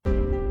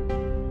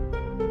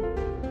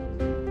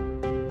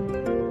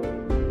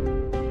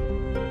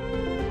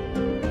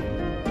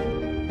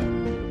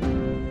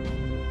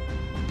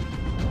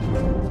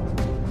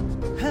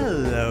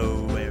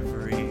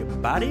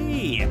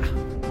everybody!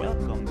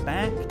 Welcome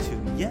back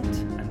to yet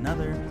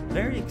another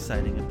very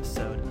exciting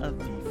episode of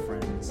the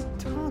Friends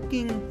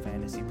Talking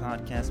Fantasy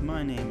Podcast.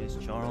 My name is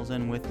Charles,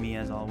 and with me,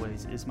 as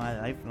always, is my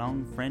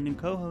lifelong friend and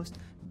co-host,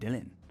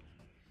 Dylan.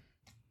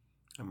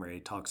 I'm ready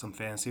to talk some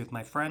fantasy with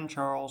my friend,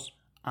 Charles.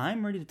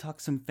 I'm ready to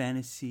talk some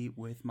fantasy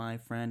with my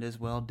friend as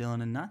well,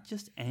 Dylan, and not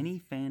just any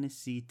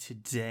fantasy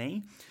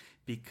today,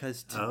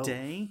 because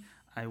today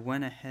I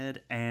went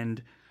ahead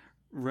and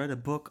read a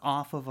book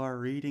off of our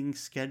reading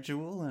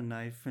schedule, and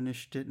I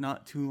finished it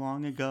not too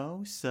long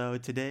ago. So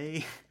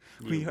today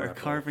we are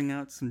carving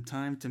out some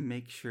time to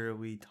make sure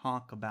we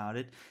talk about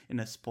it in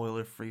a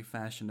spoiler-free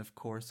fashion. Of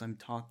course, I'm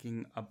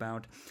talking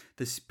about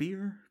The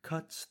Spear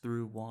Cuts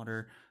Through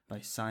Water by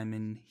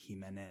Simon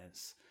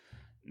Jimenez.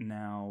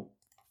 Now,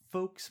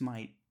 folks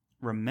might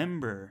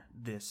remember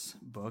this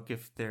book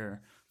if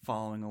they're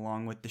following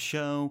along with the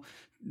show.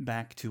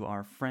 Back to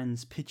our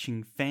Friends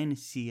Pitching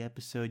Fantasy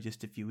episode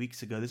just a few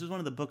weeks ago. This was one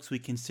of the books we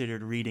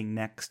considered reading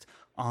next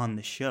on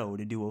the show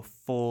to do a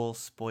full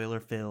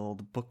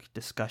spoiler-filled book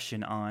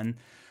discussion on.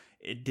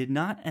 It did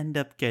not end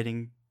up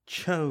getting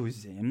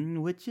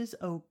chosen, which is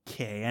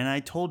okay. And I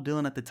told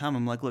Dylan at the time,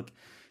 I'm like, look,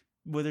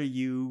 whether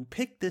you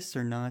pick this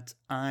or not,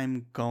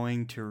 I'm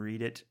going to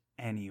read it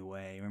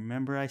anyway.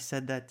 Remember I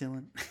said that,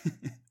 Dylan?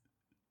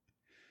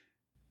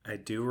 I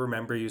do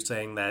remember you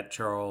saying that,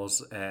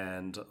 Charles,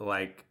 and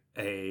like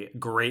a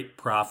great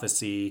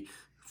prophecy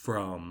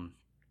from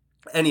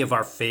any of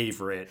our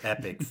favorite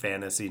epic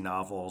fantasy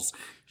novels.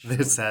 Sure.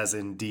 This has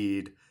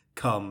indeed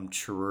come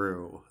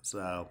true.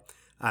 So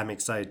I'm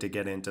excited to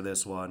get into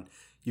this one.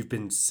 You've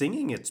been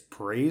singing its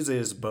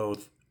praises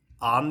both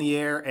on the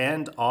air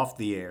and off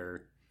the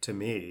air to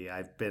me.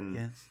 I've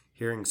been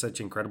hearing such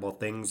incredible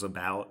things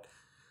about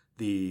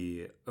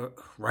the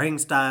writing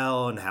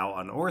style and how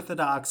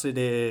unorthodox it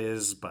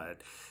is,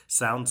 but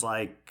sounds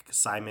like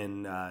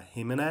Simon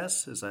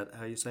Jimenez. Is that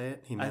how you say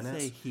it? Jimenez? I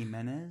say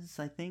Jimenez,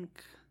 I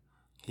think.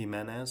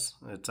 Jimenez?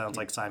 It sounds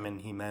like Simon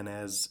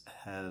Jimenez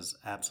has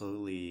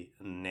absolutely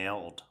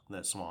nailed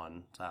this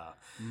one.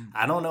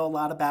 I don't know a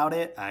lot about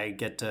it. I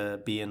get to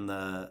be in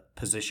the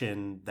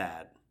position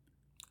that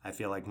I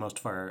feel like most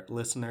of our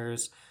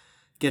listeners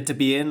get to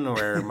be in,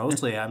 where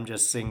mostly I'm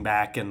just sitting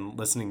back and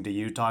listening to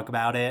you talk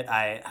about it.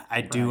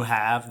 I do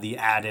have the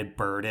added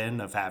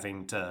burden of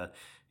having to,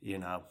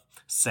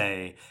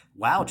 say,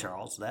 wow,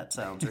 Charles, that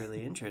sounds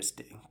really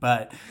interesting.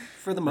 But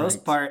for the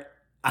most part,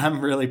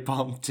 I'm really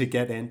pumped to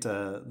get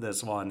into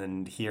this one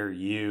and hear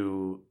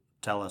you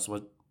tell us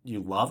what you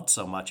loved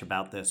so much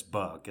about this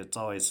book. It's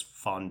always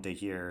fun to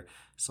hear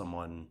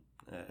someone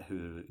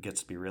who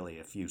gets to be really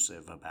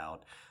effusive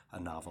about a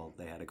novel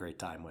they had a great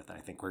time with. I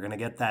think we're going to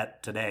get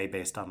that today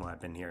based on what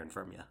I've been hearing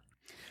from you.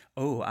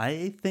 Oh,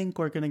 I think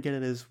we're going to get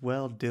it as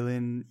well,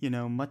 Dylan.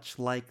 Much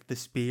like The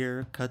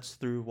Spear Cuts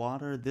Through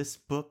Water, this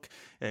book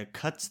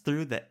cuts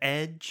through the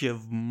edge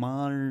of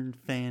modern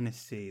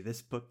fantasy.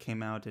 This book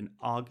came out in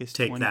August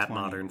 2020. Take that,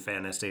 modern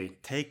fantasy.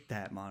 Take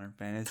that, modern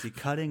fantasy.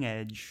 Cutting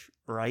edge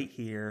right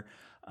here.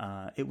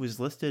 It was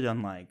listed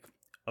on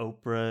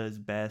Oprah's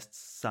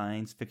best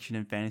science fiction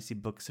and fantasy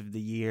books of the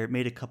year. It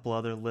made a couple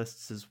other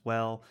lists as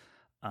well.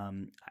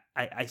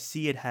 I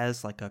see it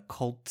has a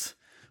cult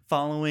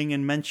following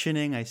and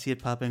mentioning. I see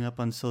it popping up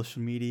on social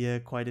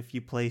media quite a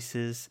few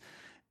places,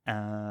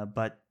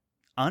 but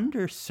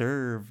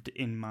underserved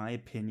in my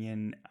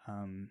opinion,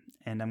 and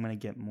I'm going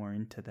to get more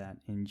into that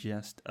in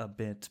just a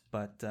bit.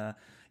 But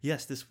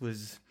yes, this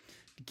was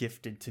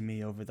gifted to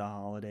me over the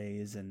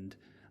holidays, and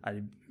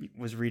I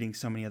was reading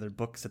so many other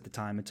books at the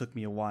time. It took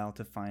me a while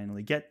to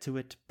finally get to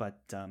it,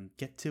 but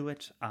get to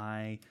it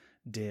I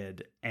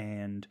did.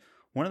 And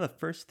one of the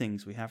first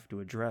things we have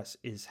to address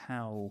is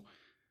how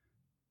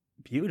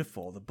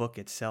beautiful the book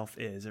itself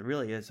is. It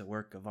really is a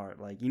work of art.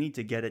 You need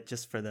to get it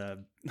just for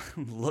the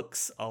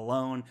looks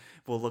alone.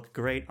 It will look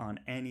great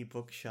on any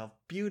bookshelf.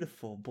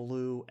 Beautiful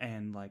blue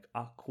and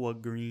aqua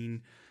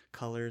green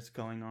colors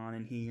going on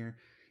in here.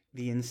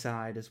 The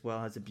inside as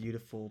well has a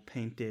beautiful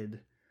painted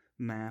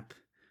map.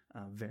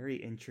 Very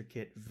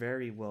intricate,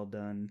 very well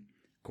done,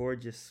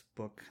 gorgeous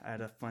book. I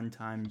had a fun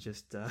time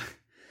just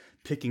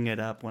picking it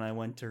up when I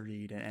went to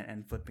read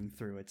and flipping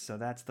through it. So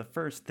that's the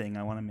first thing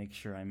I want to make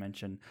sure I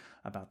mention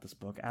about this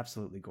book.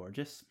 Absolutely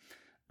gorgeous.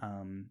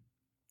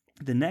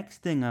 The next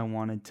thing I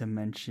wanted to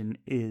mention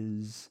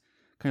is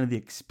kind of the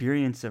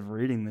experience of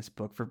reading this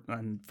book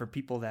for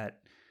people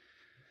that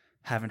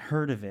haven't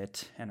heard of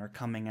it and are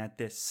coming at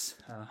this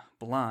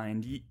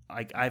blind.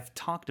 I've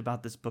talked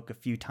about this book a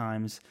few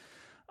times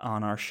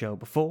on our show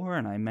before,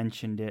 and I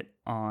mentioned it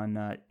on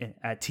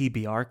at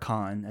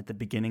TBRCon at the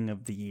beginning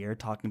of the year,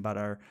 talking about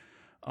our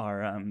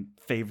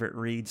favorite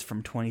reads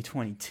from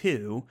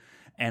 2022,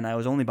 and I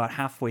was only about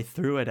halfway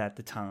through it at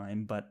the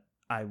time, but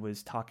I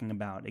was talking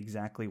about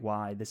exactly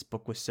why this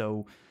book was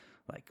so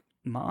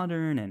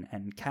modern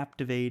and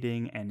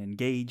captivating and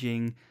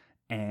engaging,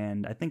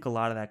 and I think a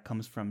lot of that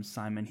comes from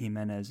Simon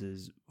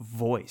Jimenez's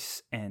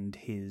voice and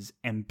his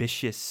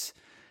ambitious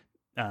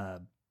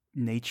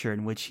nature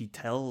in which he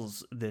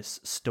tells this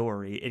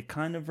story, it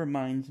kind of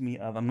reminds me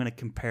of, I'm going to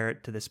compare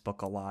it to this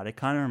book a lot. It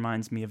kind of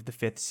reminds me of The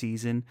Fifth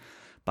Season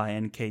by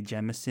N.K.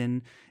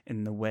 Jemisin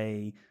in the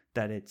way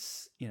that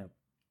it's,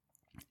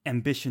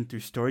 ambition through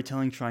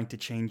storytelling, trying to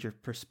change your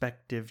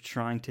perspective,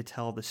 trying to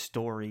tell the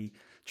story,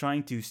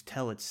 trying to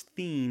tell its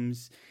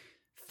themes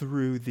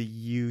through the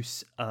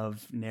use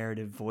of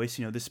narrative voice.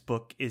 This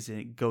book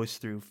goes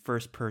through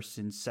first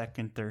person,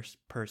 second, third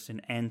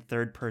person, and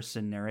third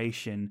person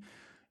narration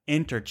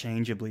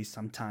interchangeably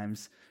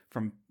sometimes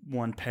from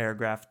one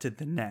paragraph to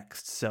the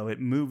next. So it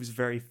moves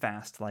very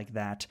fast like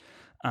that.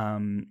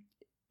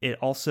 It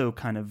also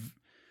kind of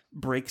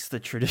breaks the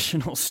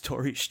traditional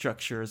story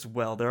structure as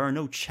well. There are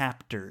no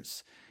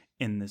chapters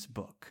in this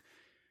book.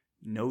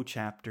 No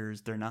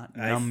chapters. They're not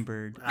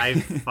numbered. I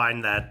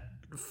find that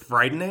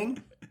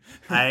frightening.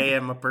 I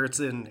am a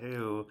person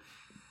who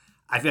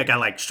I feel like I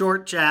like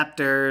short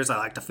chapters. I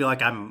like to feel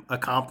like I'm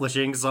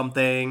accomplishing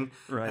something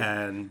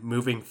and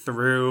moving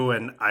through.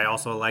 And I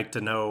also like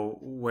to know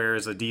where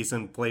is a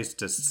decent place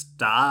to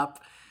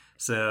stop.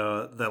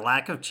 So the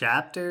lack of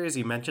chapters,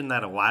 you mentioned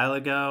that a while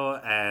ago.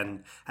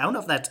 And I don't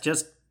know if that's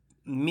just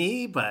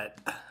me, but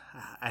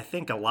I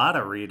think a lot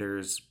of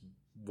readers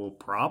will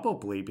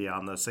probably be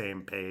on the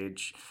same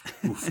page.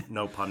 Oof,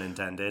 no pun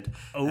intended.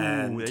 Oh,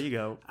 and there you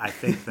go. I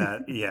think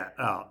that,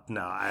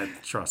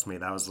 trust me,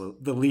 that was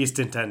the least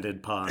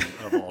intended pun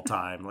of all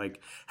time. Like,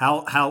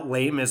 how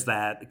lame is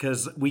that?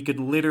 Because we could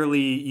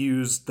literally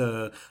use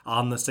the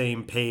on the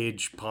same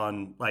page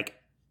pun, like,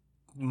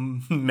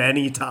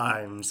 many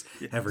times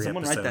every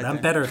episode. I'm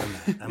better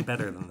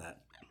than that.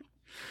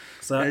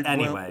 So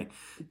anyway,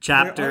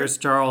 chapters,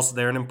 Charles,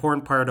 they're an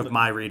important part of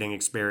my reading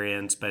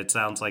experience, but it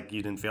sounds like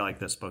you didn't feel like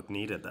this book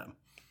needed them.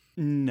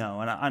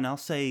 No, and I'll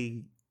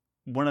say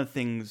one of the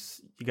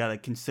things you got to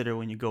consider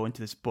when you go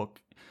into this book,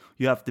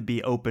 you have to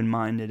be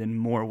open-minded in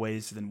more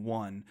ways than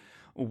one.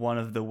 One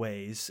of the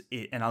ways,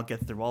 and I'll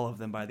get through all of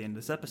them by the end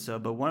of this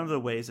episode, but one of the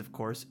ways, of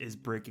course, is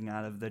breaking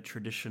out of the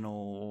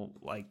traditional,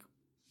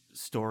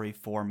 story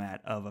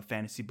format of a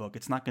fantasy book.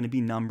 It's not going to be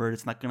numbered.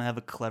 It's not going to have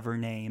a clever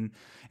name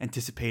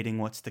anticipating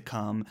what's to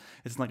come.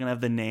 It's not going to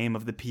have the name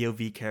of the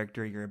POV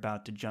character you're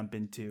about to jump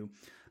into.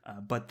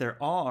 But there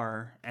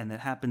are, and it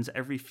happens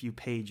every few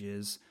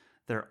pages,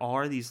 there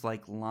are these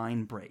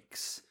line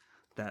breaks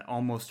that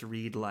almost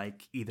read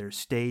like either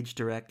stage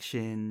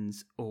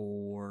directions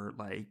or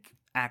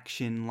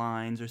action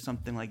lines or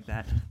something like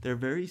that. They're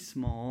very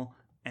small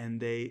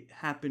and they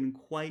happen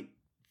quite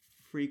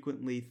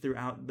frequently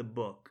throughout the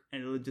book,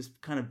 and it'll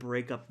just kind of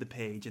break up the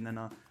page, and then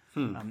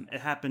it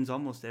happens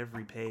almost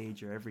every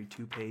page or every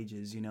 2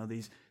 pages.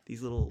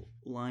 These little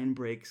line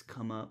breaks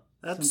come up.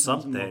 That's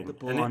something.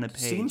 And on a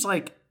page. Seems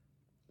like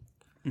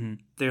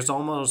there's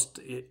almost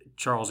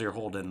Charles, you're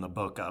holding the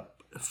book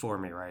up for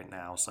me right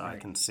now, so I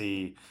can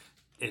see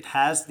it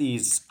has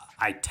these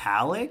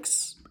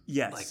italics.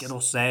 Yes, like it'll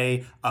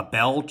say a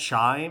bell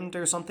chimed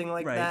or something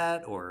like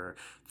that, or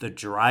the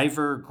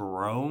driver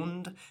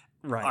groaned.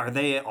 Right. Are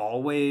they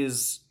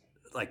always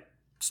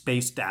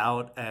spaced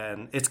out?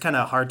 And it's kind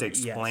of hard to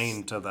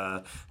explain to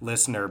the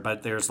listener,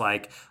 but there's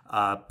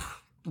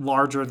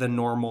larger than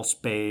normal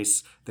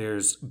space.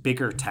 There's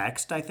bigger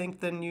text, I think,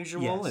 than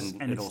usual. Yes.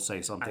 And it'll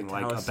say something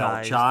like a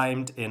bell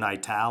chimed in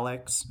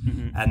italics.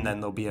 Mm-hmm. And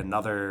then there'll be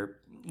another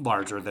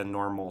larger than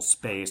normal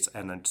space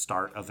and then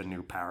start of a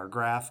new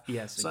paragraph.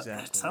 Yes, so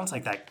exactly. It sounds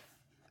like that.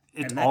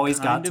 It's always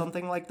got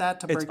something like that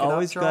to break it up,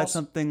 Charles? It's always got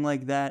something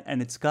like that,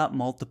 and it's got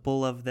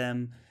multiple of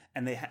them.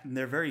 And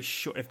they're very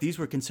short. If these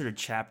were considered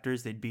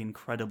chapters, they'd be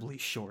incredibly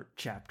short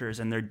chapters,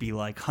 and there'd be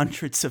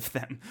hundreds of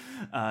them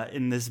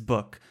in this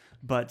book.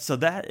 But so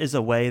that is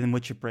a way in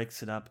which it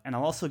breaks it up. And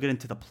I'll also get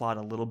into the plot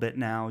a little bit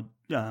now.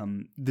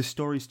 The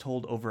story's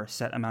told over a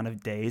set amount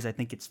of days. I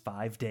think it's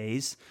 5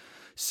 days.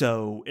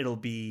 So it'll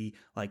be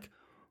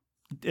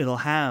it'll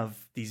have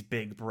these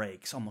big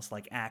breaks, almost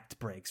like act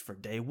breaks for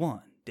day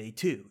 1. Day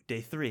 2,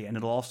 day 3, and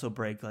it'll also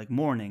break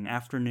morning,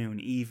 afternoon,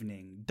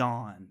 evening,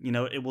 dawn.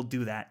 It will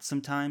do that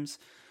sometimes.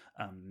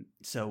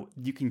 So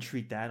you can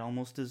treat that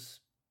almost as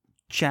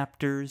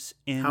chapters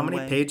in How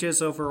many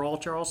pages overall,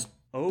 Charles?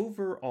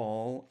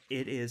 Overall,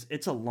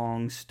 it's a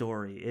long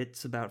story.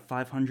 It's about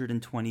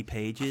 520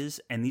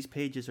 pages, and these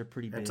pages are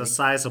pretty big. It's a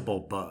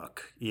sizable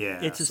book.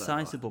 Yeah. It's a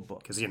sizable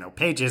book. Because,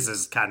 pages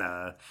is kind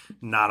of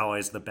not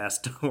always the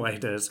best way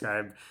to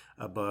describe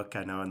a book.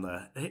 I know in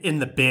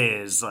the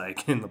biz,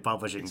 in the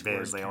publishing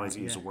biz, they always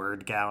use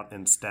word count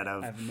instead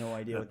of I have no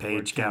idea what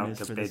page count,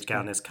 because page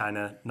count is kind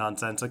of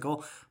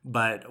nonsensical.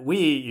 But we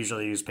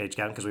usually use page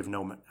count because we have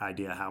no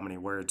idea how many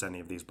words any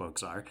of these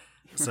books are.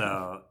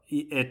 So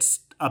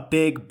it's a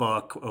big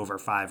book, over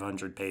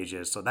 500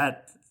 pages. So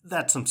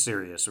that's some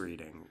serious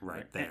reading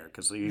right there,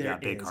 because you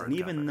got big hardcover. And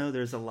even though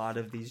there's a lot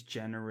of these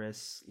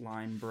generous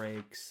line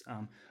breaks,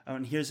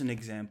 and here's an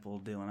example,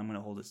 Dylan. I'm going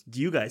to hold this.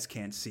 You guys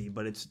can't see,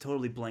 but it's a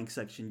totally blank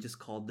section just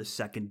called The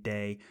Second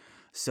Day.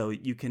 So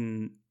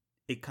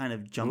it kind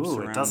of jumps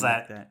around. It does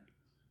that.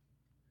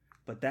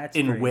 But that's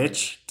in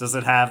which rare. Does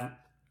it have?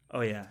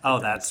 Oh yeah. Oh,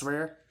 that's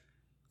rare.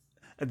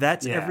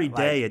 That's Yeah, every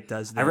day it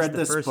does this. I read The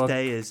this first book.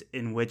 day is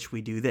in which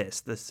we do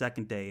this. The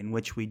second day in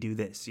which we do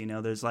this.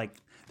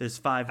 There's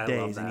 5 I love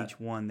days, and that. each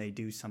one they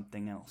do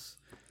something else.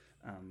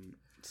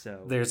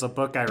 So There's a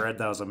book I read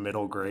that was a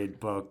middle grade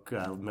book,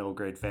 middle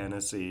grade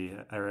fantasy.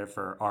 I read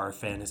for our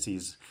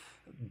fantasies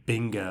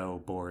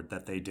bingo board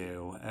that they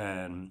do,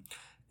 and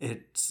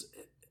it's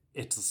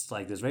it's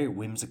like this very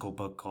whimsical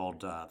book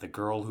called "The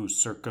Girl Who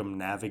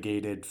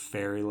Circumnavigated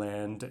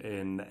Fairyland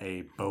in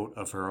a Boat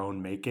of Her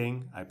Own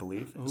Making." I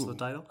believe is the ooh,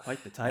 title.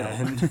 quite the title.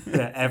 And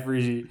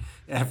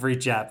every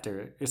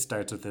chapter it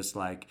starts with this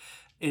like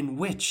in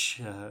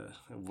which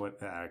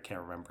what I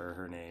can't remember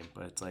her name,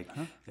 but it's like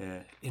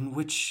in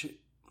which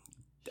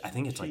I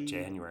think it's like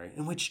January,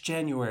 in which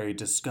January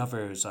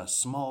discovers a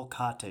small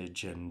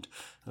cottage and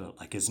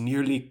like is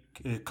nearly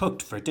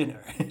cooked for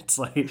dinner. It's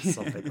like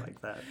something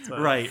like that. So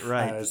Right.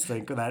 I was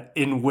thinking that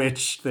in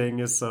which thing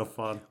is so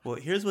fun. Well,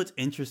 here's what's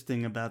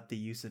interesting about the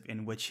use of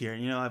 "in which" here.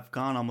 I've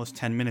gone almost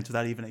 10 minutes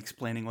without even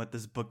explaining what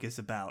this book is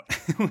about.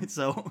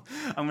 So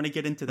I'm going to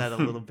get into that a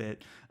little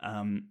bit.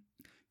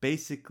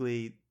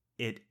 Basically,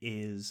 it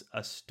is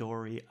a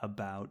story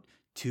about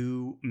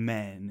two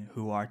men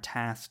who are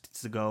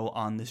tasked to go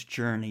on this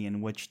journey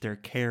in which they're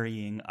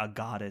carrying a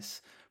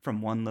goddess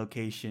from one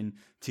location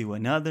to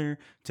another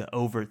to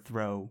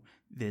overthrow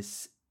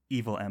this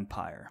evil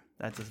empire.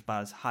 That's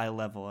about as high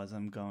level as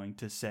I'm going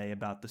to say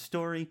about the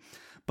story.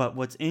 But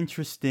what's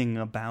interesting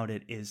about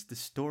it is the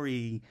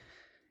story.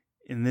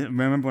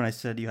 Remember when I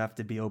said you have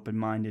to be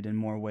open-minded in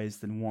more ways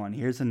than one?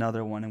 Here's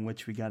another one in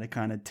which we got to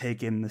kind of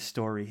take in the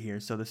story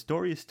here. So the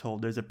story is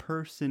told. There's a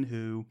person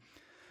who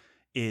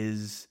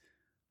is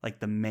like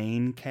the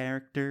main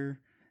character,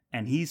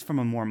 and he's from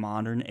a more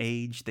modern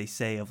age. They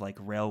say of like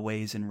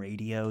railways and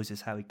radios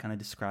is how he kind of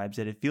describes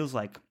it. It feels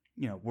like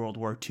World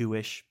War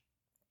II-ish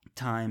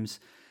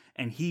times,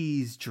 and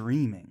he's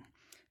dreaming.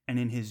 And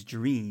in his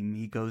dream,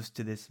 he goes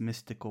to this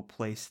mystical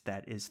place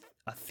that is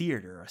a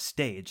theater, a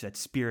stage that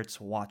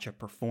spirits watch a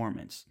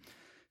performance.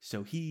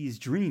 So he's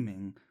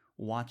dreaming,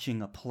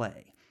 watching a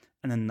play.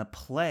 And then the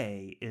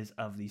play is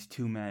of these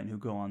two men who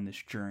go on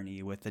this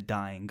journey with a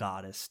dying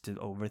goddess to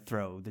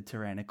overthrow the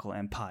tyrannical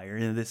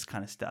empire, this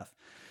kind of stuff.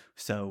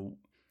 So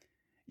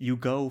you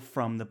go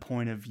from the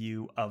point of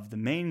view of the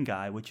main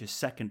guy, which is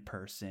second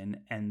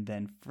person, and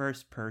then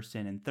first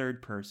person and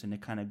third person.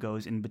 It kind of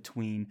goes in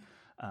between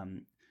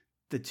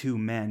the two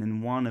men,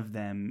 and one of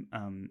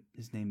them,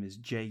 his name is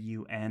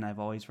Jun. I've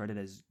always read it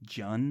as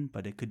Jun,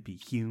 but it could be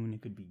Hune,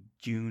 it could be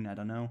June, I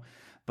don't know.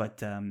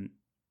 But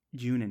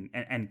June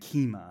and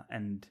Kima,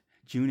 and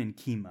June and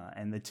Kima,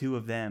 and the two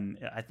of them,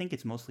 I think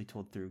it's mostly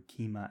told through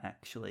Kima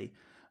actually,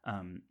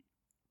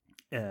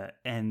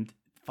 and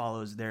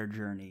follows their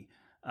journey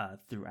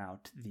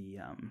throughout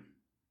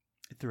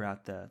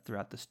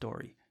the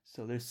story.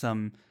 So there's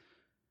some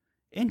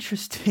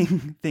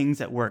interesting things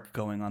at work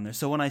going on there.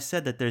 So when I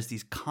said that there's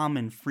these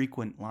common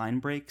frequent line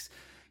breaks,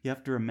 you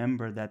have to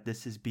remember that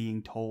this is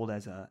being told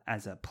as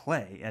a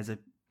play, as a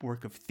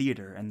work of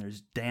theater, and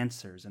there's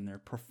dancers and they're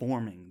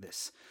performing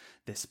this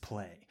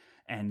play.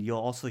 And you'll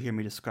also hear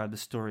me describe the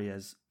story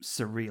as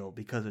surreal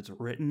because it's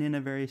written in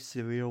a very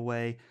surreal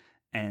way,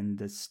 and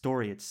the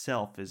story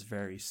itself is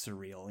very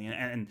surreal.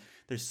 And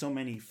there's so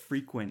many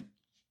frequent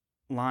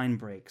line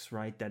breaks,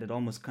 right, that it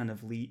almost kind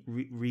of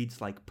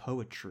reads like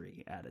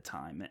poetry at a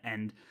time.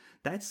 And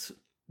that's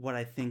what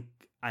I think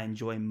I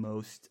enjoy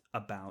most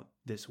about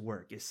this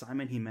work is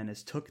Simon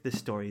Jimenez took this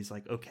story. He's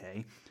like,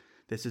 okay,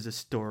 this is a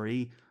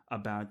story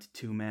about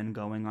two men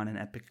going on an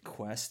epic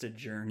quest, a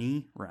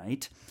journey,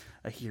 right?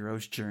 A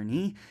hero's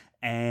journey.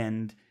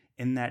 And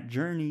in that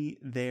journey,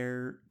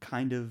 they're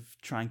kind of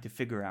trying to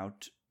figure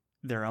out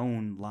their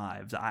own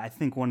lives. I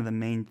think one of the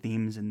main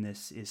themes in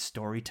this is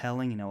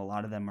storytelling. A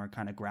lot of them are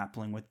kind of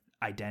grappling with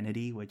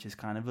identity, which is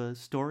kind of a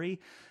story.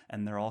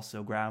 And they're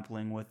also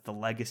grappling with the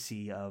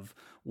legacy of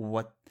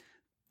what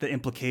the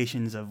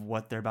implications of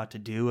what they're about to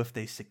do if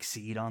they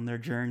succeed on their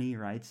journey,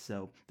 right?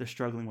 So they're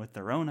struggling with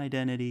their own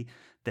identity.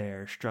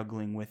 They're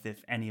struggling with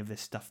if any of this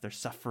stuff they're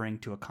suffering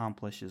to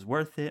accomplish is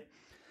worth it.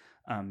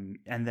 And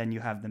then you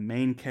have the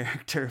main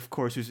character, of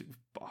course, who's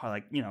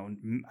like,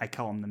 I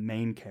call him the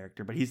main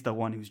character, but he's the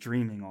one who's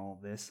dreaming all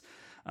of this.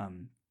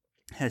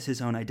 Has his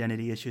own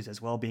identity issues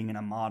as well, being in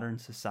a modern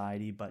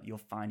society, but you'll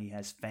find he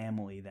has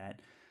family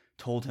that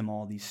told him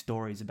all these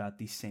stories about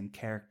these same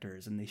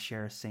characters, and they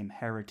share a same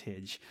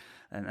heritage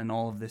and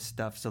all of this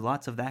stuff. So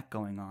lots of that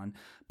going on.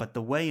 But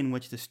the way in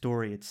which the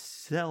story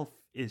itself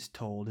is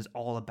told is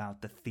all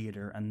about the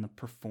theater and the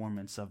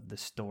performance of the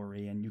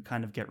story. And you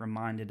kind of get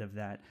reminded of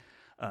that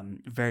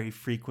very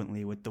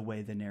frequently with the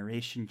way the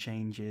narration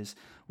changes,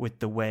 with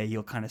the way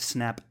you'll kind of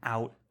snap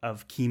out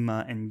of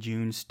Kima and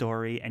June's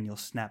story and you'll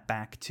snap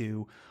back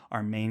to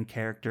our main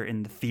character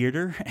in the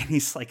theater, and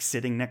he's like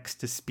sitting next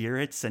to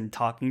spirits and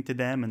talking to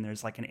them, and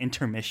there's like an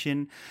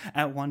intermission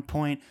at one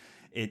point.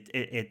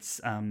 It's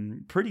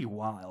pretty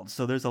wild.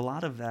 So there's a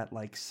lot of that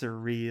like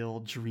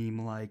surreal,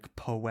 dreamlike,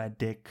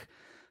 poetic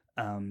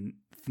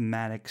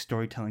thematic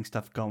storytelling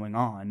stuff going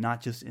on,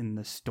 not just in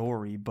the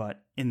story,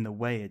 but in the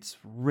way it's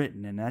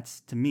written. And that's,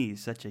 to me,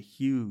 such a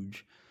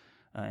huge,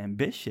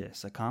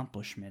 ambitious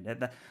accomplishment.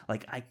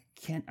 Like, I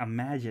can't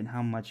imagine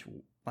how much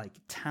like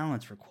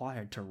talent's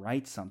required to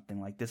write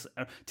something like this,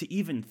 to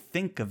even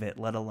think of it,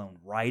 let alone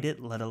write it,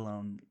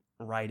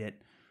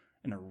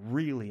 in a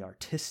really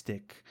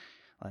artistic,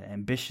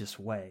 ambitious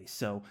way.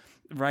 So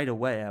right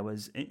away, I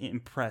was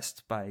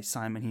impressed by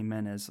Simon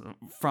Jimenez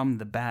from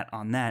the bat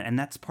on that, and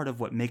that's part of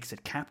what makes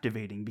it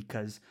captivating,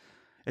 because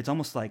it's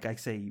almost like I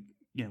say,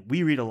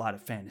 we read a lot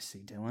of fantasy,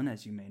 Dylan,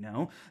 as you may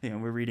know.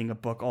 We're reading a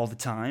book all the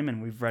time,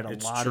 and we've read a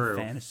lot of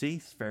fantasy.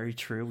 It's very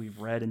true. We've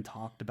read and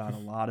talked about a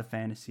lot of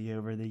fantasy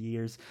over the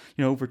years.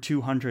 Over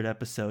 200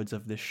 episodes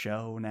of this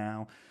show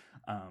now,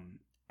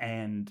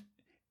 and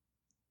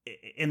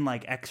in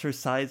like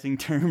exercising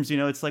terms,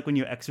 it's like when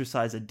you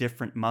exercise a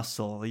different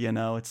muscle,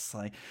 it's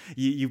like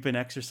you've been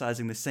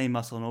exercising the same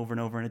muscle and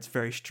over, and it's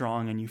very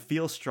strong and you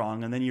feel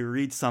strong, and then you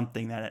read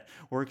something that it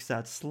works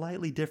out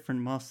slightly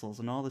different muscles,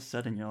 and all of a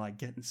sudden you're like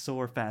getting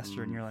sore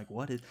faster, and you're like,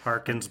 what is...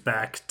 Harkens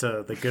back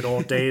to the good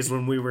old days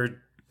when we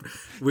were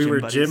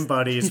gym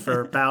buddies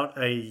for about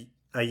a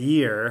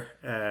year,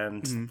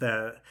 and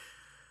that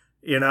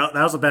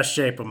was the best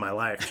shape of my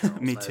life,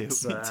 Charles. Me too.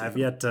 I've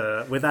yet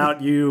to,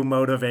 without you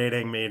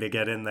motivating me to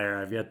get in there,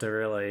 I've yet to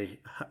really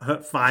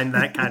find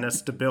that kind of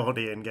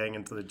stability in getting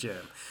into the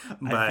gym.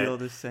 But, I feel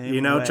the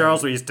same way.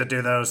 Charles, we used to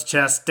do those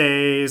chest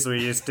days.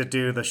 We used to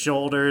do the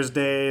shoulders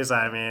days.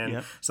 I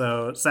mean,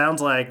 So it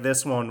sounds like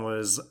this one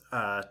was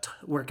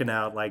working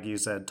out, like you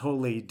said,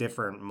 totally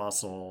different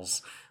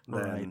muscles.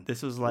 Right.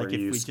 This was like if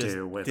we just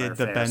did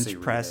the bench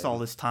press all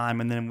this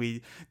time, and then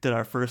we did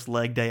our first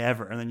leg day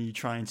ever, and then you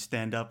try and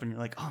stand up, and you're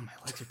like, oh, my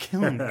legs are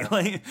killing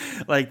me.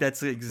 like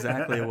that's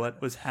exactly what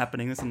was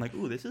happening. This, I'm like,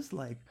 ooh, this is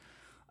like,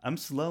 I'm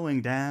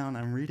slowing down.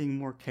 I'm reading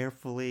more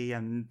carefully.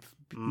 I'm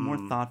more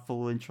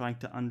thoughtful in trying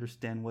to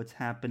understand what's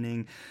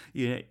happening.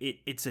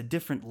 It's a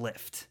different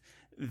lift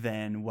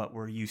than what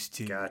we're used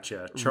to.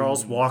 Gotcha.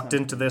 Charles walked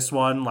into this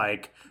one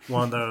like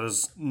one of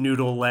those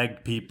noodle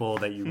leg people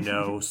that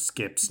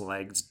skips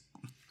legs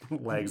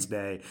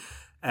day,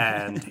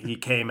 and he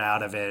came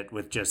out of it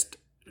with just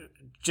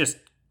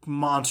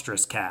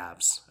monstrous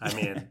calves. I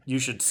mean, you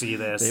should see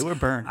this. They were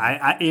burned.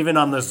 I even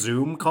on the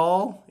Zoom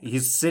call,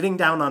 he's sitting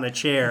down on a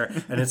chair,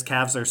 and his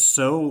calves are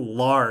so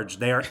large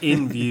they are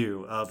in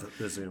view of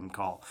the Zoom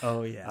call.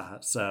 Oh yeah,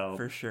 so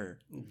for sure,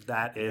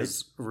 that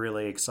is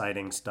really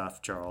exciting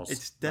stuff, Charles.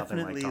 It's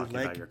definitely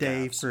leg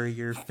day for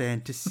your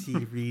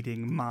fantasy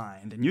reading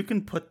mind, and you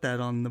can put that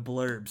on the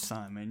blurb,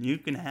 Simon. You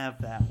can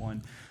have that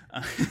one.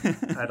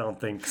 I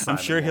don't think Simon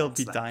I'm sure he'll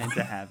be that. dying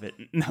to have it.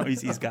 No,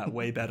 he's got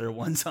way better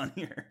ones on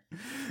here.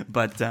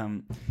 But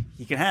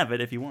he can have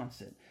it if he wants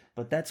it.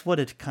 But that's what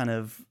it kind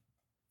of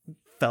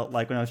felt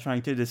like when I was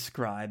trying to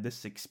describe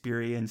this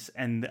experience.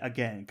 And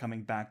again,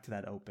 coming back to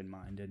that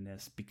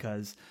open-mindedness,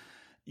 because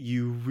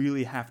you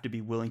really have to be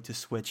willing to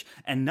switch.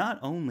 And not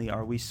only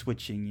are we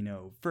switching,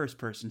 first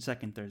person,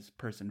 second, third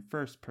person,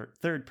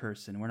 third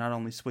person. We're not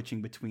only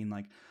switching between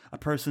like a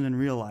person in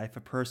real life,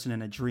 a person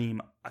in a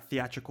dream, a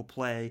theatrical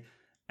play,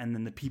 and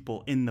then the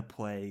people in the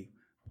play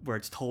where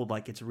it's told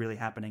like it's really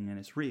happening and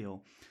it's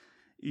real.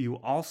 You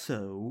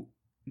also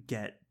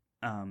get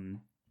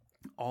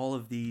all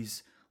of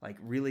these like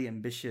really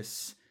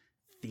ambitious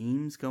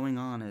themes going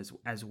on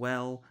as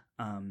well.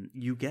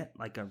 You get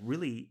like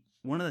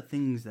one of the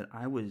things that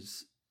I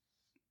was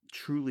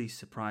truly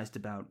surprised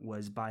about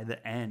was by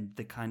the end,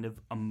 the kind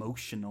of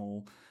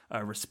emotional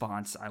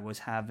response I was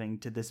having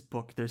to this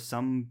book. There's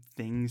some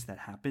things that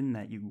happen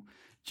that you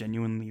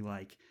genuinely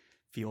like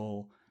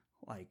feel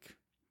like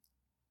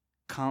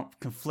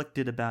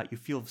conflicted about. You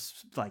feel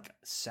like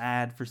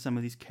sad for some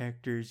of these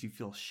characters. You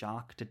feel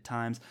shocked at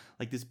times.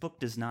 Like, this book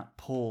does not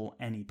pull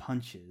any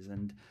punches.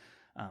 And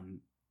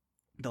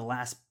the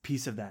last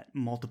piece of that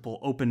multiple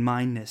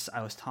open-mindedness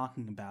I was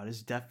talking about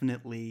is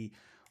definitely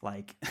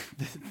like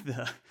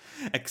the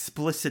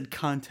explicit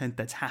content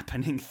that's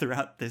happening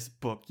throughout this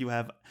book. You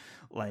have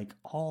like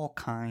all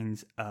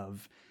kinds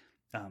of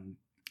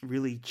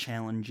really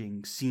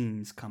challenging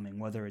scenes coming,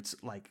 whether it's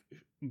like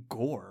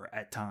gore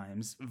at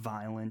times,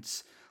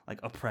 violence, like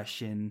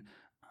oppression.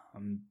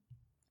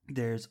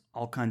 There's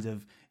all kinds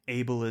of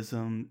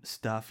ableism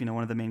stuff.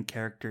 One of the main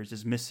characters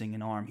is missing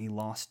an arm. He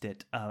lost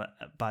it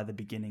by the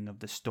beginning of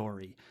the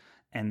story.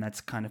 And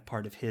that's kind of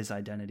part of his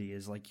identity,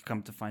 is like you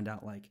come to find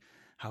out like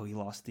how he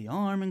lost the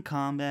arm in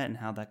combat and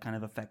how that kind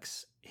of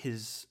affects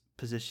his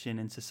position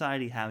in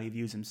society, how he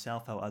views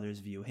himself, how others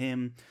view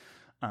him.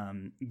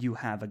 You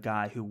have a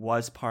guy who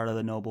was part of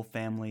the noble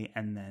family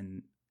and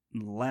then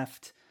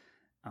left.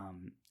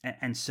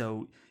 And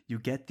so you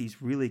get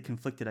these really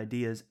conflicted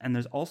ideas, and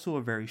there's also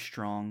a very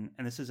strong,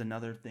 and this is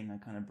another thing I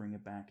kind of bring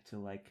it back to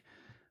like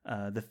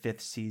the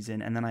 5th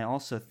season. And then I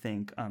also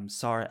think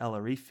Sara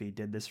El-Arifi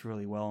did this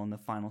really well in The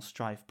Final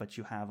Strife, but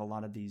you have a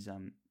lot of these,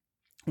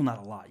 well, not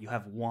a lot, you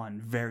have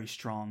one very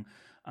strong,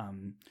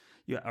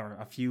 or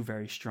a few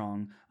very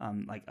strong,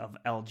 like of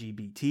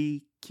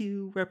LGBT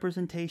LGBTQ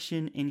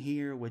representation in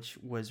here, which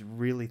was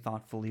really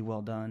thoughtfully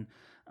well done.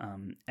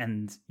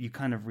 And you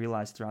kind of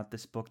realize throughout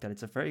this book that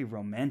it's a very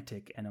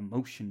romantic and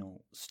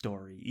emotional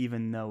story,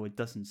 even though it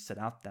doesn't set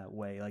out that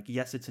way. Like,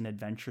 yes, it's an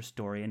adventure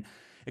story, and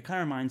it kind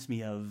of reminds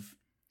me of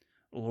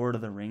Lord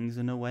of the Rings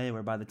in a way,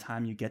 where by the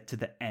time you get to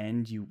the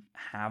end, you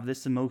have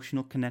this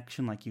emotional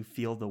connection. Like, you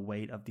feel the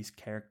weight of these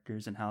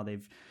characters and how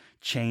they've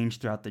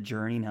changed throughout the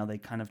journey, and how they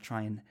kind of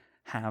try and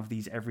have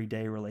these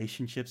everyday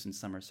relationships, and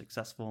some are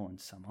successful and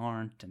some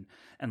aren't,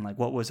 and like,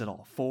 what was it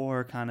all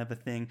for, kind of a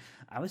thing.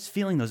 I was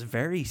feeling those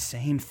very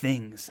same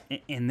things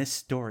in this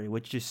story,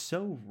 which is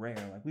so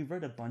rare. Like, we've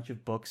read a bunch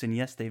of books, and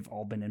yes, they've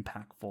all been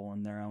impactful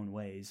in their own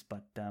ways,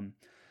 but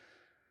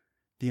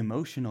the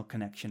emotional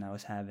connection I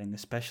was having,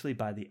 especially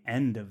by the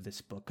end of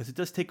this book, because it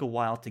does take a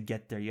while to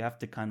get there. You have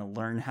to kind of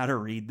learn how to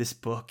read this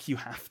book. You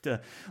have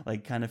to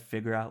like kind of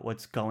figure out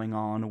what's going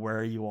on,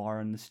 where you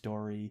are in the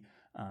story.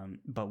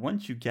 But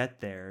once you get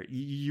there,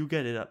 you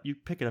get it up. You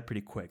pick it up pretty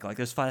quick. Like,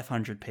 there's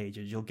 500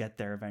 pages. You'll get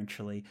there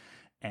eventually,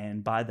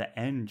 and by the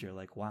end, you're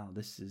like, wow,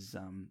 this is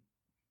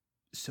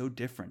so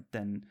different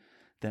than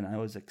I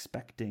was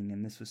expecting,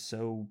 and this was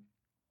so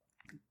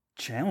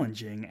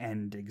challenging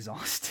and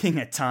exhausting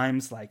at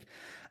times. Like,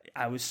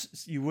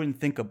 you wouldn't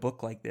think a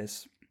book like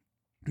this,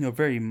 a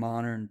very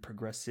modern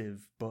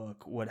progressive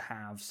book, would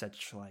have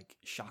such like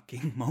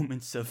shocking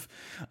moments of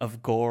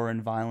gore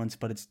and violence,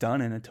 but it's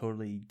done in a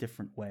totally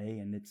different way.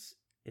 And it's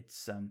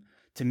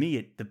to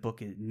me, the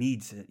book, it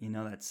needs it,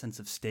 that sense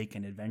of stake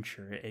and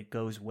adventure. It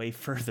goes way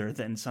further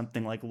than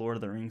something like Lord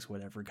of the Rings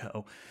would ever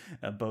go,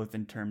 both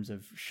in terms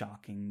of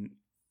shock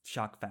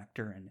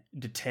factor and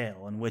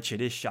detail, in which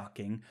it is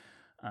shocking.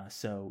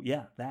 So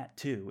yeah, that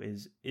too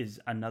is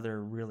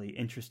another really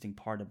interesting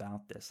part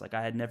about this. Like,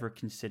 I had never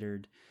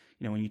considered,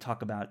 when you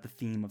talk about the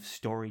theme of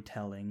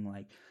storytelling,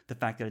 like the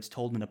fact that it's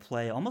told in a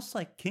play, almost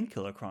like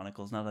Kingkiller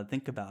Chronicles, now that I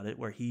think about it,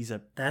 where he's a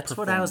That's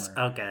performer. what I was,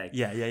 okay.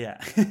 Yeah.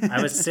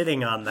 I was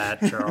sitting on that,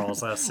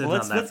 Charles. I was sitting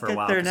on that for a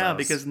while. Let's get there now,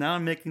 because now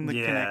I'm making the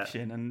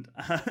connection, and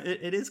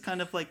it is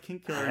kind of like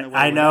Kingkiller in a way.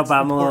 I know, but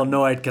I'm a little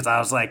annoyed, because I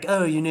was like,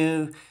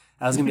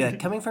 I was going to be like,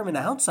 coming from an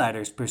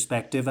outsider's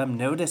perspective, I'm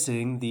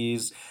noticing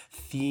these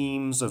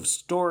themes of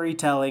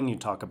storytelling. You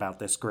talk about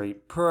this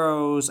great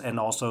prose, and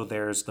also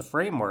there's the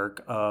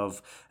framework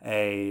of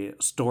a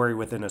story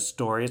within a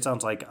story. It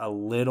sounds like a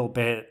little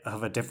bit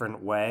of a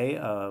different way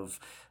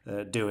of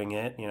doing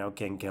it.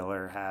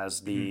 Kingkiller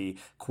has the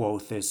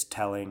Quoth is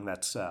telling,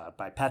 that's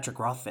by Patrick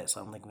Rothfuss.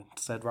 I don't think we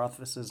said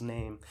Rothfuss's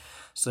name.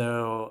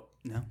 So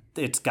no.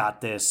 It's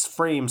got this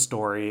frame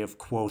story of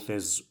Quoth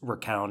is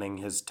recounting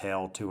his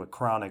tale to a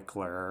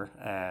chronicler,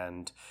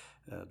 and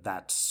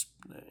that's,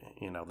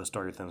 the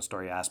story within the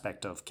story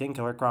aspect of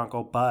Kingkiller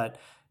Chronicle, but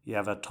you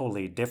have a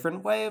totally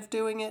different way of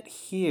doing it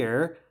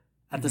here.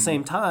 At the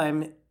same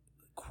time,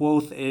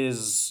 Quoth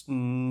is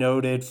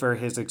noted for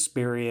his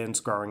experience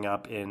growing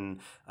up in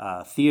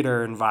a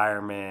theater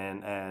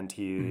environment, and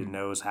he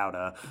knows how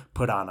to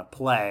put on a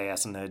play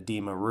as an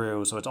Edema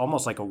Rue. So it's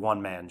almost like a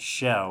one-man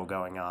show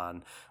going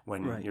on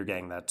when you're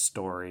getting that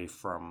story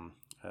from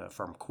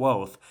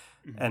Quoth.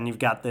 And you've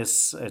got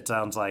this, it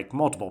sounds like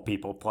multiple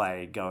people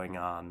play going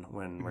on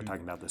when we're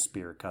talking about the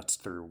spear cuts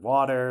through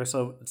water.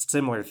 So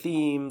similar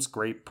themes,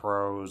 great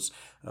prose,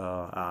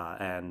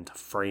 and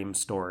frame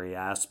story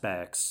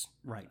aspects,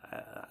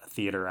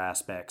 theater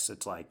aspects.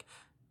 It's like,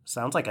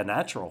 sounds like a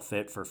natural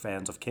fit for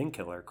fans of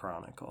Kingkiller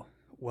Chronicle.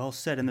 Well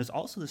said. And there's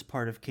also this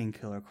part of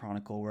Kingkiller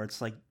Chronicle where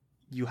it's like,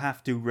 you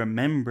have to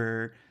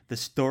remember the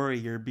story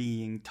you're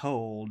being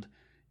told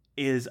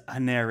is a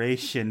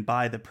narration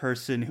by the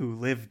person who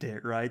lived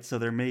it, right? So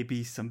there may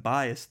be some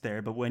bias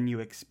there, but when you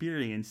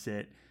experience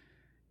it,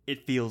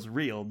 it feels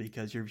real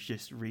because you're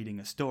just reading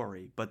a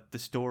story, but the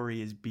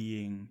story is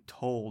being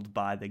told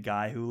by the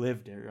guy who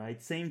lived it,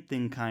 right? Same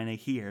thing kind of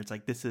here. It's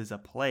like, this is a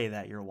play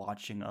that you're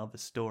watching of a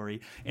story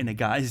in a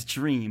guy's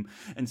dream,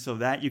 and so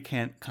that you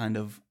can't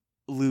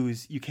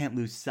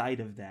lose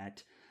sight of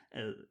that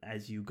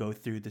as you go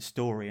through the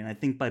story. And I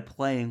think by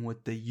playing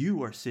with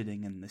you are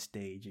sitting in the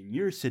stage, and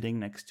you're sitting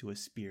next to a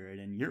spirit,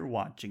 and you're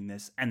watching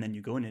this, and then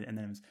you go in it, and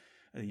then it's,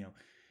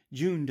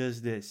 June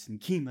does this,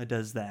 and Kima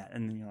does that,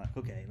 and then you're like,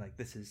 okay, like,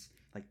 this is,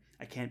 like,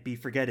 I can't be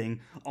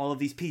forgetting all of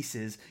these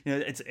pieces.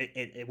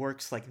 It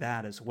works like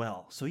that as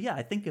well. So yeah,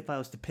 I think if I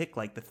was to pick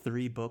like the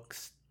 3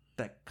 books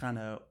that kind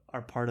of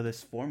are part of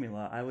this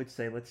formula, I would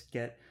say let's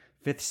get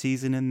 5th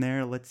season in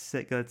there, let's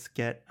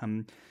get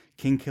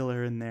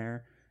Kingkiller in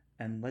there,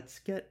 and let's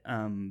get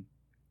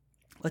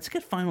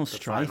Final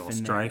Strife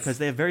in there, because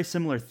they have very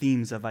similar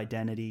themes of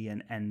identity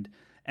and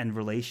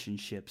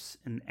relationships,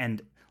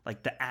 and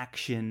like the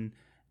action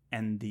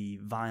and the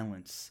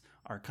violence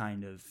are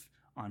kind of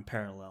on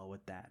parallel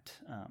with that.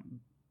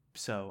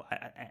 So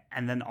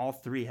and then all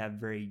 3 have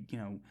very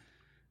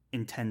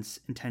intense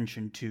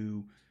intention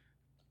to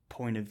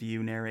point of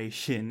view,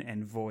 narration,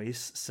 and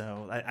voice.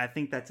 So I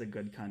think that's a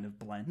good kind of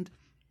blend.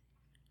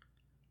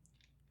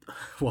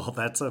 Well,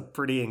 that's a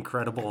pretty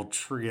incredible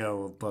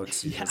trio of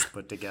books you Yeah. just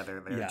put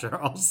together there, Yeah.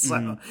 Charles.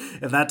 So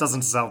if that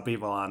doesn't sell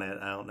people on it,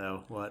 I don't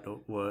know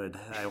what would.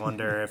 I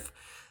wonder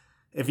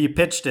if you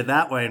pitched it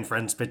that way in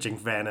Friends Pitching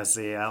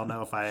Fantasy, I don't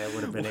know if I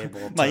would have been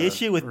able My to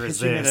issue with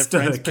pitching it at resist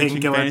Friends King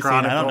Pitching Killer Fantasy,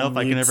 and I don't know Chronicle if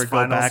I can meets ever go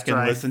Final back and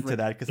Strife. listen to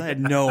that, because I had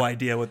no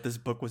idea what this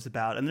book was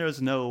about, and there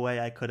was no way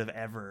I could have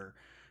ever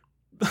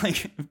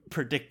like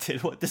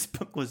predicted what this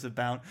book was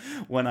about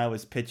when I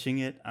was pitching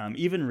it.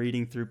 Even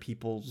reading through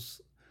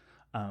people's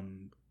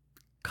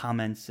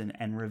comments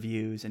and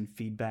reviews and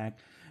feedback,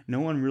 no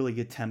one really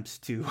attempts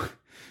to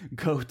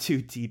go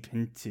too deep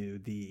into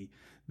the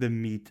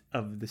meat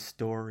of the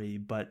story,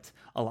 but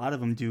a lot of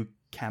them do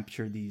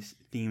capture these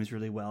themes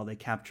really well. They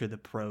capture the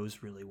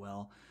prose really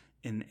well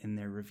in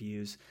their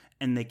reviews,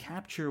 and they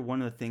capture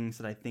one of the things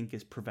that I think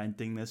is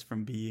preventing this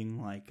from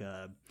being like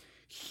a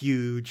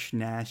huge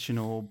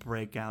national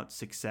breakout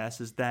success,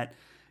 is that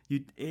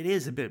it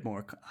is a bit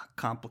more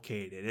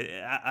complicated.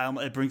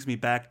 It brings me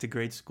back to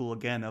grade school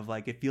again, of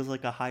like, it feels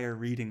like a higher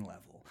reading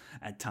level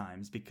at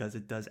times, because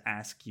it does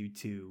ask you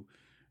to,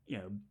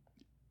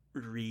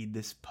 read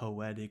this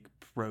poetic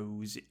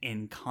prose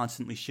in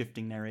constantly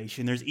shifting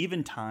narration. There's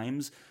even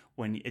times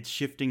when it's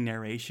shifting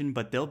narration,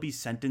 but there'll be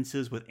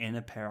sentences within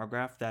a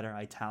paragraph that are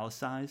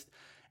italicized,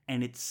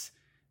 and it's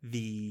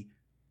the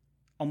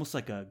almost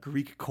like a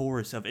Greek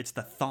chorus of, it's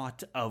the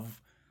thought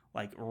of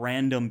like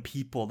random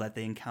people that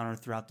they encounter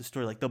throughout the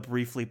story. Like, they'll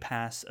briefly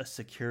pass a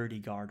security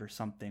guard or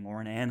something,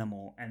 or an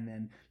animal, and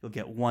then you'll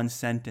get one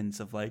sentence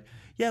of like,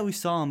 yeah, we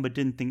saw him but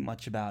didn't think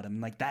much about him.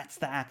 Like, that's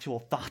the actual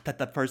thought that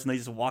the person they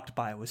just walked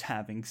by was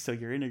having. So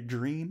you're in a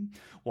dream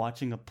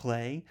watching a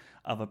play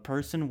of a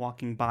person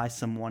walking by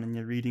someone, and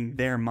you're reading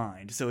their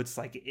mind. So it's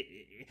like,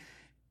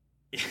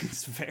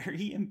 it's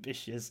very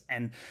ambitious,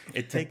 and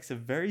it takes a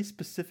very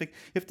specific,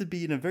 you have to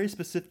be in a very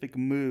specific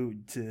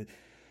mood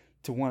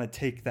to want to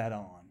take that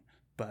on.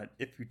 But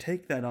if you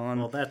take that on,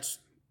 Well, that's...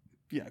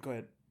 Yeah, go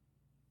ahead.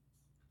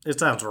 It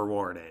sounds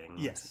rewarding.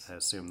 Yes. I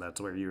assume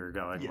that's where you were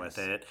going Yes. with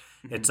it.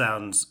 Mm-hmm. It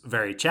sounds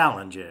very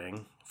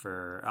challenging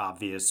for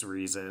obvious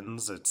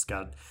reasons. It's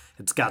got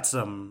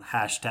some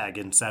hashtag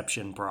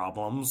Inception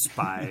problems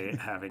by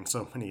having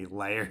so many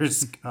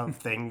layers of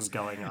things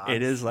going on.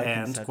 It is like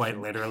and Inception. Quite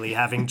literally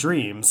having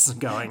dreams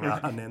going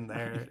on in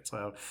there.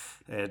 So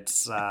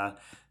it's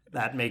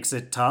that makes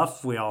it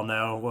tough. We all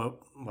know,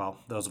 well,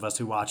 those of us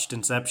who watched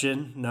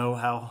Inception know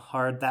how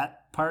hard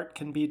that part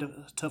can be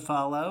to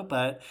follow,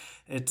 but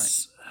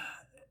it's... Right.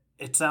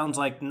 It sounds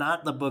like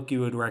not the book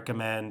you would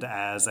recommend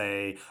as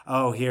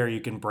here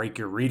you can break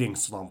your reading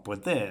slump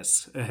with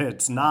this.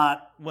 It's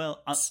not.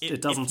 Well,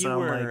 it doesn't if you sound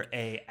were like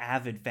a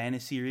avid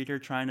fantasy reader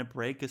trying to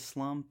break a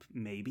slump,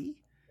 maybe,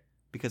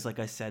 because like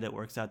I said, it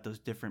works out those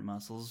different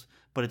muscles.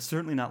 But it's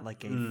certainly not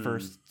like a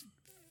first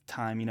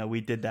time. We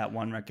did that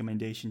one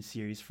recommendation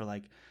series for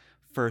like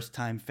first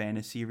time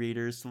fantasy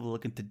readers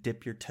looking to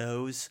dip your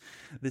toes.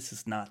 This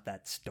is not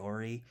that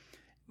story.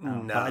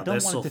 No, but I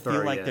don't want it to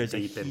feel like there's a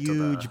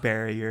huge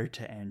barrier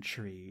to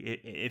entry.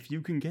 If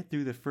you can get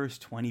through the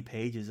first 20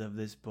 pages of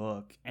this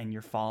book and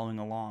you're following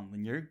along,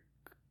 then you're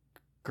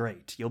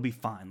great. You'll be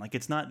fine. Like,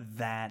 it's not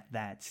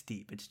that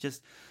steep. It's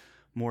just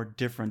more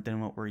different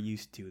than what we're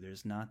used to.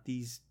 There's not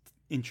these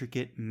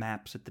intricate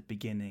maps at the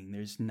beginning.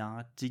 There's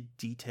not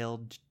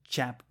detailed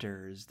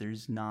chapters.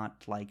 There's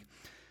not like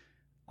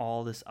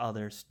all this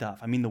other stuff.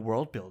 I mean, the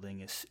world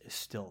building is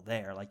still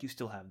there. Like, you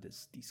still have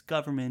these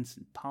governments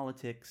and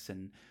politics,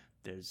 and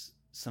there's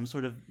some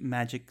sort of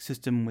magic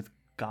system with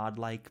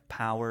godlike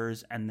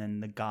powers, and then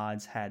the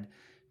gods had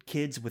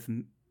kids with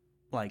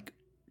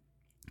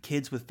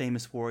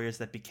famous warriors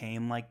that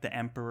became like the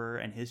emperor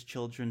and his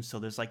children. So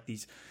there's like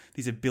these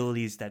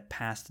abilities that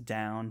passed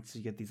down. So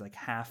you get these like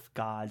half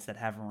gods that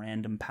have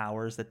random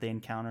powers that they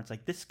encounter. It's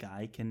like, this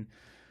guy can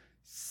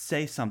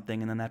say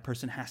something and then that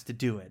person has to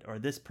do it, or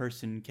this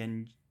person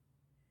can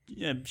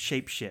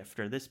shapeshift,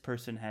 or this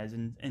person has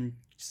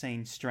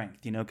insane strength,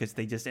 because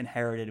they just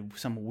inherited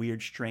some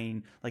weird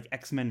strain, like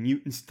X-Men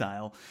mutant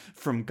style,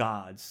 from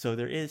gods. So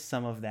there is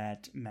some of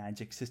that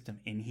magic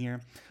system in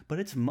here, but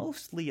it's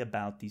mostly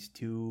about these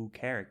two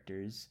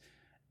characters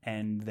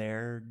and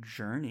their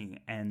journey,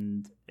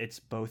 and it's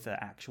both an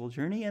actual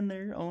journey and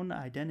their own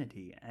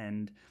identity,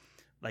 and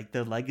like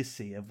the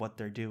legacy of what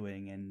they're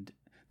doing, and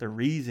the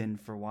reason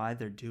for why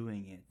they're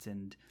doing it.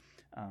 And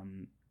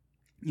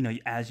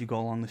as you go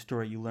along the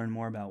story, you learn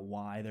more about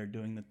why they're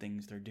doing the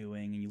things they're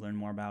doing, and you learn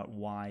more about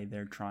why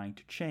they're trying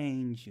to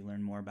change. You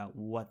learn more about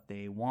what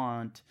they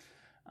want,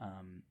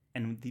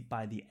 and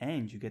by the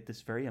end, you get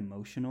this very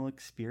emotional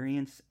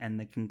experience, and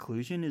the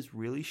conclusion is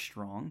really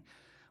strong,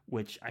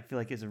 which I feel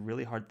like is a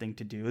really hard thing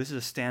to do. This is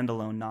a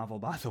standalone novel,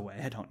 by the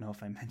way. I don't know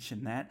if I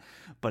mentioned that,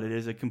 but it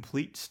is a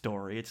complete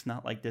story. It's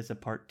not like there's a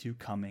part 2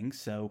 coming,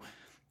 so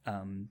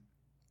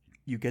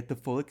you get the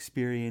full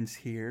experience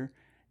here,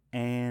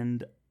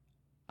 and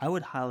I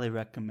would highly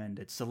recommend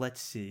it. So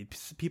let's see.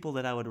 People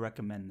that I would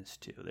recommend this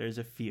to. There's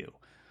a few.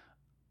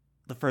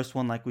 The first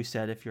one, like we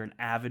said, if you're an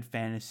avid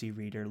fantasy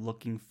reader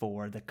looking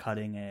for the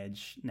cutting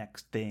edge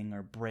next thing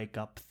or break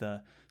up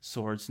the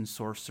swords and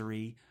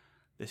sorcery,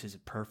 this is a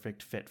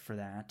perfect fit for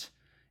that.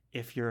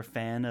 If you're a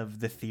fan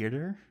of the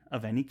theater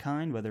of any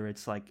kind, whether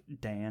it's like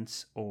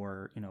dance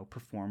or,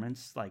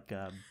 performance, like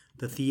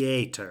the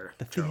theater.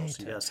 The Charles,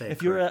 theater. you gotta say it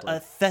If you're correctly. a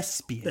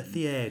thespian, The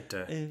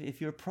theater.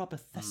 if you're a proper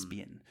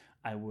thespian,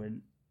 I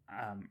would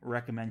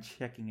recommend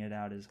checking it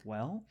out as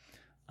well.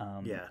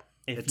 Yeah.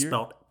 If It's you're-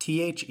 spelled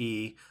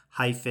THE-AY-TER.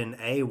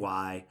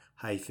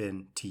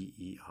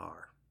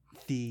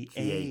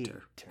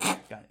 Theater.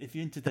 Got it. If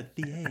you're into the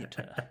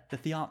theater, the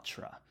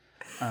theatra.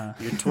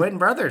 Your twin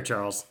brother,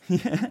 Charles.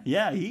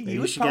 Yeah, he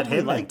you would should get probably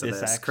him like into this,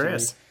 this, actually.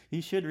 Chris.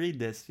 He should read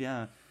this,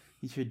 yeah.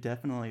 He should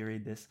definitely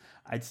read this.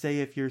 I'd say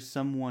if you're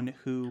someone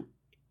who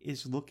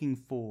is looking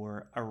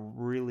for a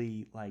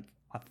really,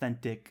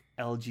 authentic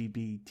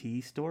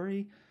LGBT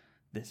story,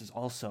 this is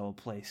also a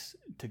place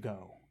to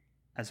go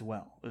as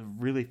well. A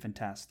really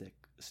fantastic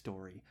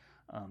story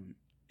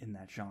in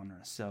that genre.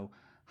 So,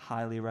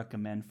 highly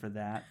recommend for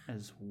that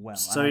as well.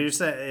 So you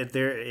said if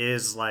there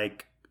is a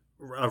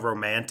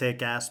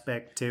romantic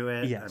aspect to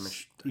it.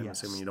 Yes, I'm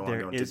assuming you don't want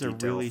to go into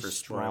detail for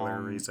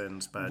spoiler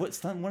reasons, but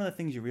one of the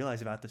things you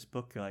realize about this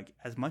book, you're like,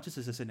 as much as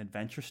this is an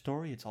adventure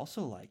story, it's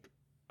also like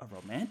a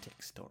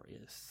romantic story.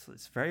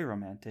 It's very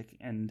romantic,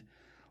 and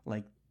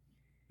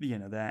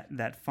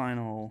that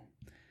final,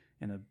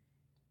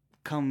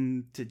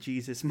 come to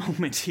Jesus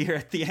moment here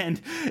at the end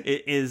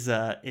is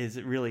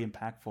really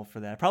impactful for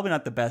that. Probably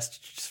not the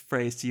best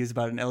phrase to use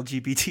about an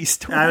LGBT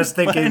story. I was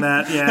thinking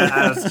that. Yeah,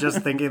 I was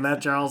just thinking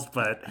that, Charles.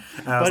 But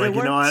I was like,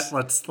 you know what?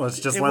 Let's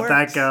just let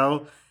that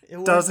go.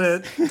 Does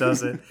it?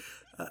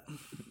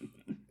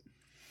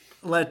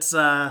 Let's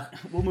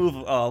we'll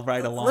move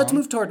right along. Let's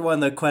move toward one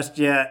of the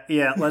question.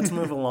 Yeah. Let's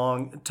move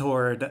along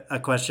toward a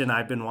question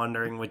I've been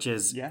wondering, which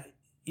is,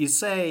 you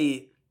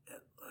say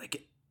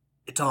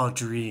it's all a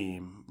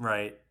dream,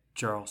 right,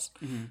 Charles?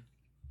 Mm-hmm.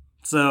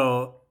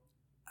 So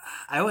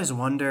I always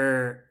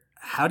wonder,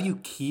 how do you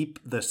keep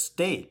the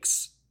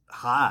stakes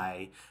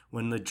high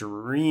when the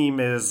dream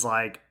is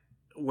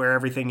where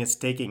everything is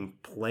taking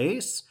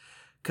place?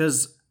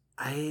 Because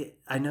I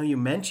know you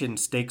mentioned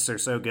stakes are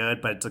so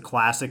good, but it's a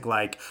classic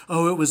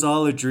it was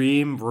all a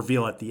dream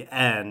reveal at the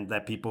end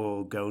that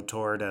people go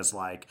toward as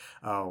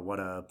oh, what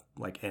a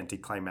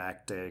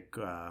anticlimactic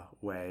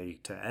way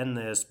to end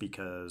this,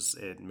 because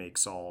it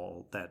makes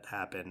all that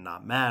happen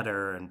not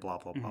matter and blah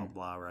blah blah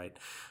blah, right?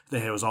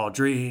 It was all a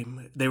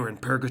dream. They were in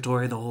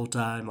purgatory the whole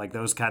time,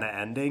 those kind of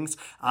endings.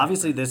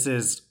 Obviously, this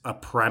is a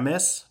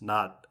premise,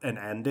 not an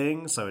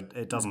ending, so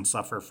it doesn't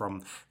suffer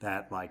from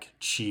that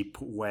cheap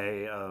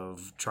way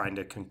of trying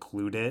to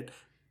conclude it.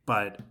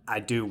 But I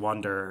do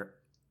wonder,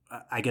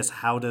 I guess,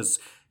 how does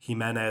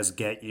Jimenez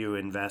get you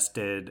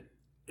invested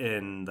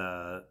in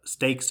the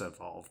stakes of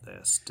all of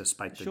this,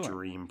 despite the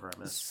dream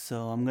premise?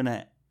 So I'm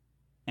gonna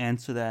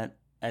answer that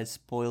as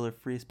spoiler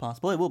free as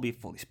possible. It will be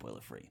fully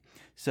spoiler free.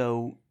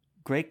 So,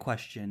 great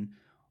question.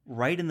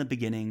 Right in the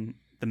beginning,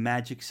 the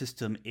magic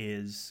system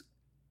is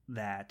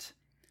that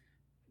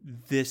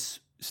this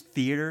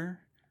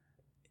theater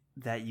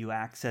that you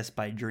access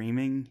by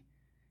dreaming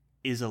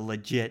is a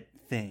legit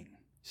thing.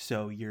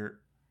 So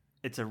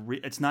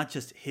it's not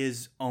just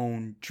his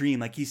own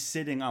dream. He's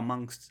sitting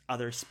amongst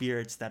other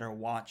spirits that are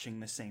watching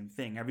the same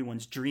thing.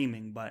 Everyone's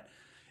dreaming, but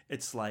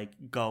it's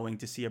like going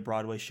to see a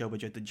Broadway show,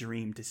 but you have to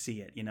dream to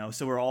see it,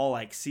 So we're all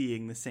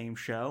seeing the same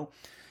show,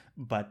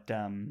 but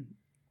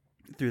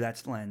through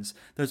that lens.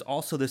 There's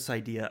also this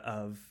idea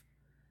of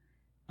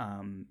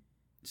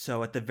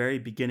so at the very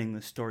beginning,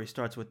 the story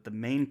starts with the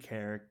main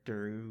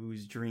character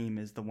whose dream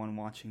is the one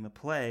watching the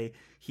play.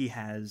 He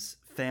has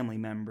family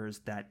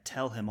members that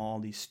tell him all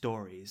these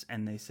stories,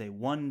 and they say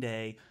one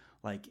day,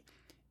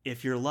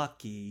 if you're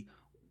lucky,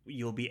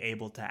 you'll be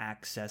able to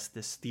access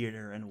this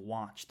theater and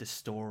watch the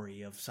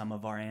story of some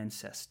of our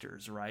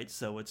ancestors, right?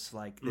 So it's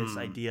this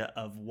idea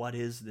of what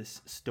is this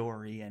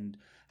story and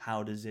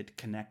how does it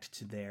connect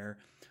to their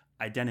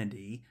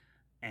identity.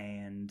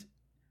 And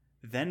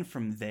then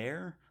from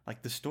there,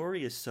 the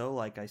story is so,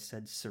 like I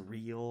said,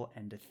 surreal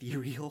and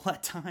ethereal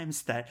at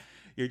times that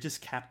you're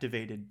just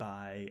captivated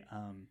by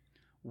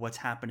what's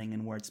happening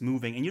and where it's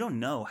moving, and you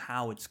don't know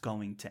how it's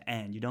going to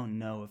end. You don't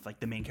know if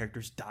the main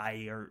characters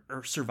die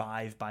or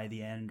survive by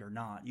the end or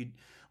not.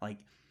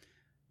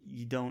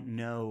 You don't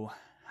know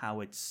how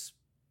it's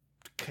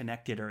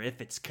connected or if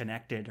it's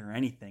connected or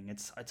anything.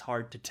 It's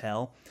hard to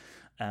tell,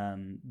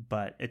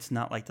 but it's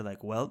not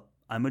well,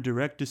 I'm a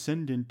direct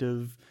descendant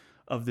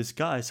of this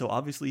guy, so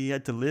obviously he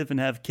had to live and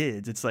have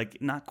kids. It's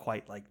not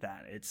quite like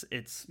that.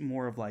 It's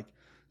more of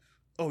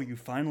oh, you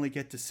finally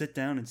get to sit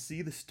down and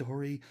see the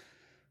story,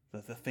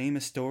 the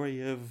famous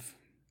story of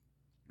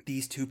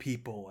these two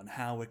people and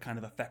how it kind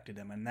of affected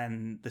them, and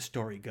then the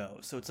story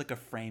goes. So it's a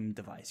framed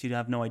device. You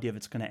have no idea if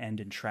it's going to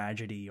end in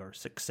tragedy or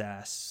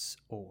success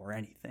or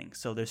anything.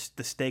 So the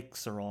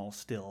stakes are all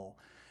still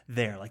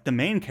there. The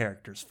main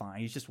character's fine,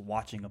 he's just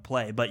watching a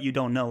play, but you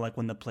don't know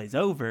when the play's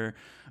over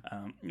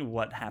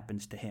what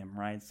happens to him,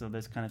 right? So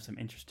there's kind of some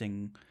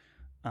interesting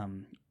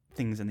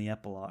things in the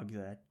epilogue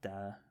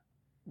that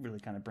really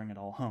kind of bring it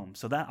all home.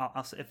 So that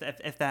I'll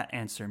if that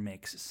answer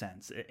makes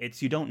sense,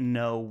 it's you don't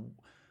know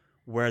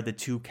where the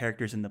two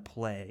characters in the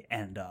play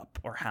end up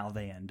or how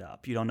they end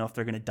up. You don't know if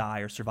they're going to die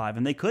or survive,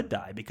 and they could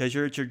die because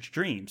it's your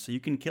dream. So you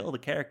can kill the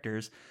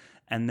characters,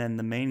 and then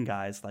the main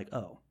guy's like,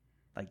 oh,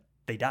 like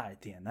they die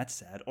at the end. That's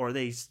sad. Or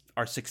they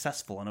are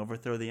successful and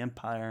overthrow the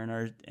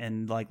empire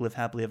and like live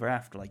happily ever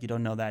after. Like you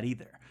don't know that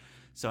either.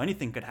 So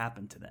anything could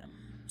happen to them.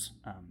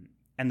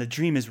 And the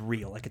dream is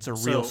real. Like it's a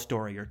real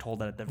story you're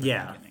told at the very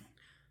beginning.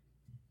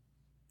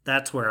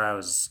 That's where I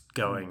was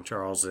going,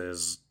 Charles,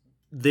 is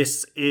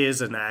this is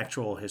an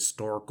actual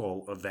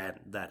historical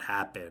event that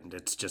happened.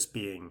 It's just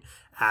being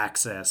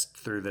accessed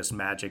through this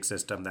magic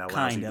system that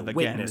allows you to witness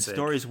again, the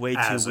story's way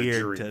too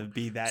weird dream. to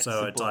be that so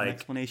simple it's like, an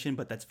explanation,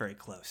 but that's very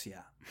close,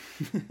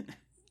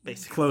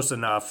 basically. Close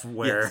enough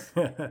where,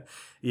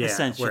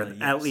 Essentially, where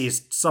at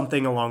least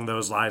something along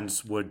those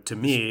lines would, to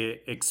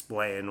me,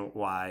 explain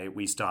why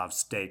we still have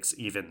stakes,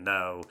 even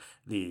though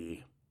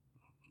the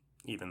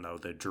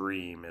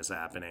dream is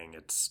happening.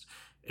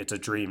 It's a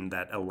dream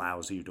that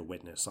allows you to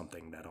witness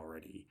something that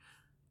already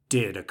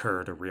did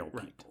occur to real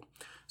people.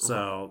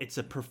 So it's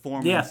a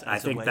performance. Yeah, as I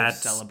think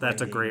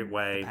that's a great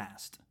way. The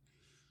past.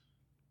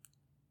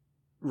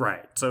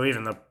 Right. So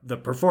even the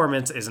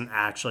performance isn't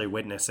actually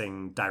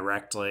witnessing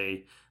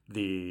directly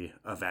the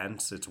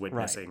events. It's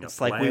witnessing It's a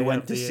play like we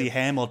went to the, see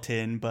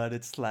Hamilton, but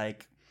it's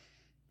like,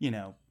 we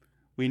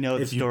know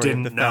the if you story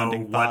didn't of the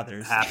founding know what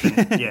fathers.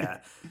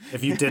 happened,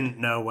 if you didn't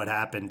know what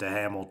happened to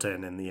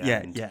Hamilton in the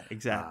end,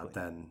 exactly.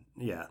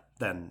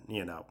 Then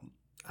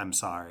I'm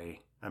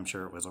sorry. I'm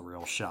sure it was a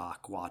real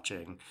shock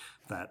watching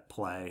that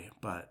play,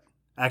 but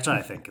actually,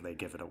 I think they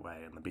give it away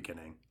in the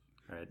beginning.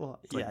 Right? Well,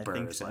 it's like I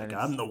think so. Like,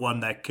 I'm the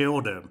one that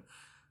killed him.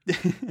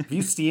 Have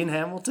you seen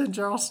Hamilton,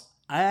 Charles?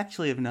 I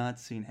actually have not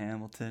seen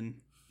Hamilton.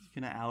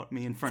 You're gonna out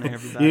me in front of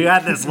everybody. You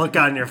had this look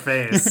on your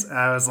face.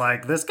 I was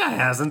like, this guy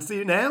hasn't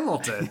seen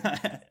Hamilton.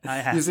 I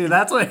have. You see,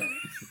 that's what.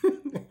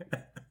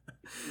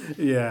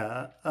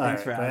 Yeah.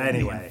 Thanks for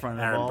having me in front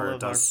of all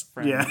of our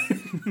friends. Yeah.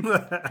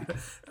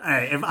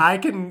 Hey, if I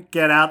can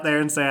get out there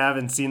and say I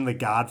haven't seen The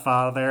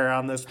Godfather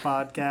on this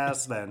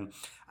podcast, then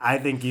I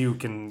think you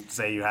can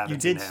say you haven't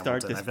seen Hamilton.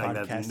 You did start this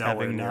podcast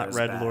having not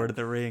read Lord of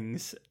the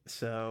Rings,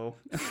 so...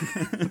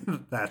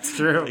 That's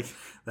true.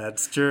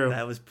 That's true.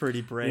 That was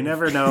pretty brave. You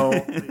never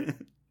know.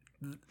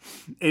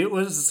 It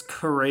was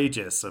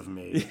courageous of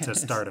me to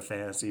start a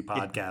fantasy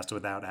podcast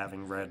without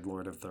having read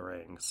Lord of the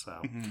Rings,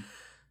 so...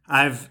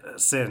 I've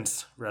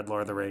since read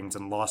Lord of the Rings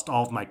and lost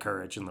all of my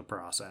courage in the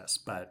process.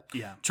 But,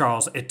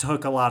 Charles, it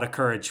took a lot of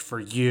courage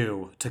for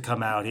you to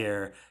come out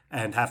here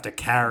and have to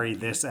carry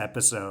this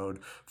episode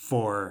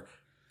for...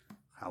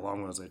 How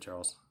long was it,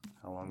 Charles?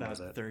 How long was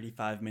it?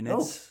 35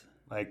 minutes.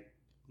 Oh, a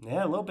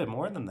little bit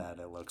more than that,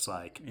 it looks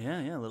like.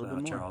 Yeah, a little bit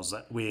more. Charles,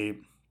 that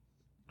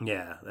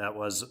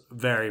was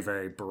very,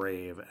 very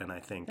brave, and I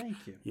think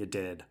you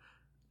did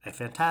a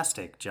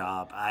fantastic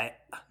job.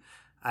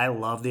 I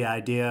love the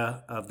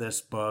idea of this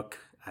book.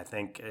 I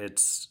think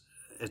it's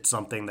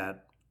something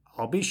that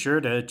I'll be sure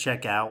to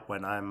check out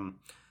when I'm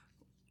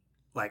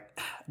like,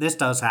 this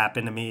does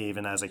happen to me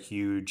even as a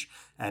huge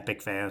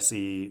epic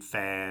fantasy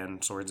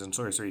fan, swords and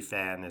sorcery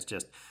fan. It's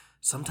just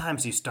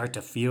sometimes you start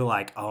to feel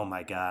like, oh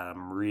my God,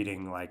 I'm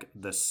reading like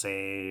the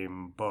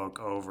same book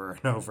over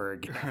and over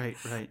again.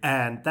 Right.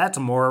 And that's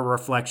more a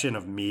reflection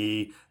of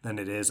me than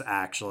it is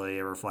actually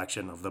a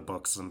reflection of the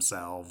books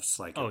themselves.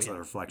 Like it's a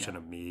reflection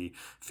of me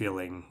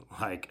feeling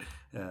like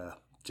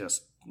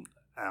just,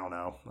 I don't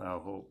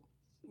know,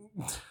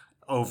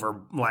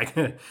 over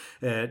like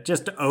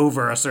just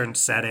over a certain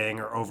setting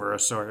or over a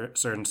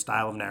certain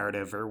style of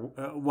narrative or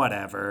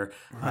whatever.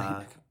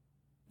 Right.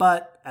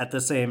 But at the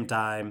same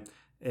time,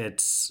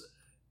 it's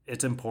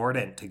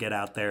important to get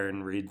out there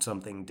and read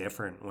something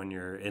different when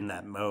you're in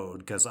that mode,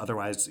 because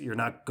otherwise you're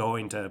not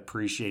going to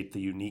appreciate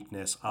the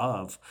uniqueness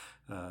of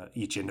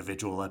each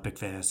individual epic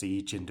fantasy,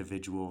 each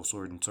individual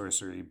sword and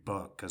sorcery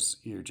book, because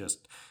you're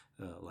just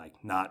like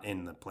not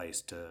in the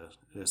place to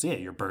see it.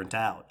 You're burnt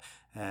out.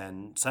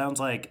 And sounds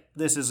like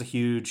this is a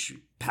huge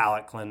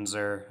palate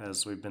cleanser,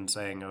 as we've been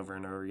saying over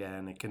and over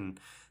again. It can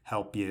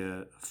help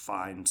you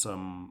find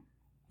some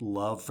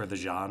love for the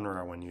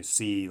genre when you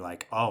see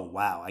like, oh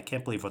wow, I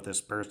can't believe what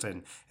this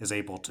person is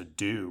able to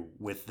do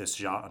with this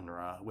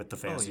genre, with the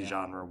fantasy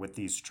genre, with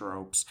these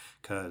tropes.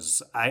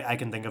 Because I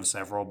can think of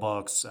several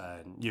books,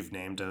 and you've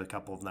named a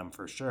couple of them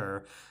for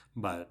sure,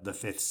 but the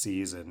Fifth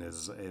Season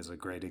is a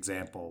great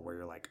example where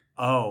you're like,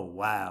 oh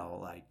wow,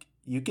 like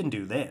you can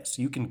do this,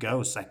 you can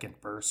go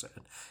second person,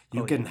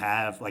 you can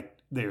have like,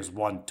 there's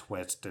one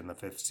twist in the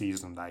Fifth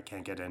Season that I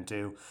can't get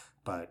into,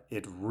 but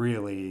it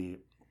really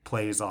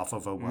plays off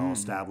of a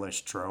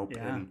well-established trope.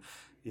 And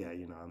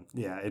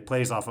it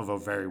plays off of a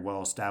very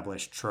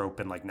well-established trope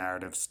and like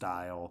narrative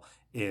style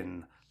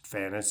in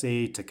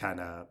fantasy to kind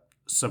of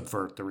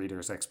subvert the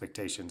reader's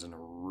expectations in a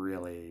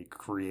really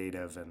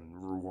creative and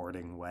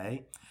rewarding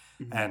way.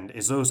 And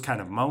it's those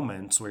kind of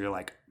moments where you're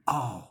like,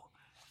 oh,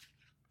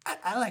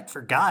 I like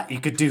forgot you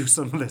could do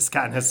some of this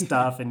kind of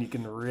stuff, and you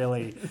can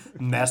really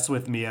mess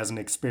with me as an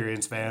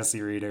experienced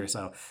fantasy reader.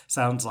 So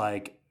sounds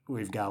like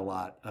we've got a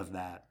lot of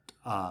that.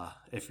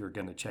 If you're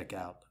gonna check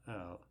out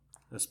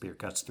The Spear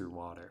Cuts Through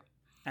Water.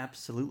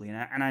 Absolutely,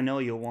 and I know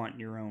you'll want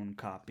your own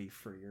copy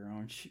for your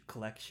own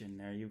collection.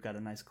 There, you've got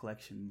a nice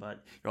collection,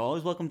 but you're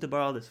always welcome to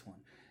borrow this one.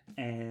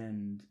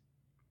 And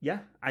yeah,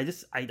 I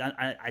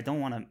don't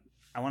want to.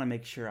 I want to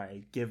make sure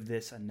I give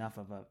this enough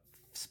of a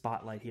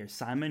spotlight here.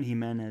 Simon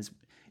Jimenez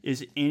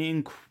is an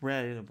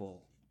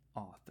incredible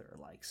author,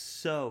 like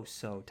so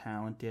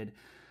talented,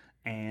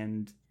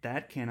 and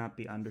that cannot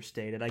be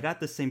understated. I got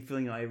the same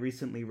feeling. I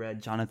recently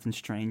read Jonathan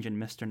Strange and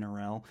Mr.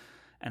 Norrell,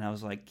 and I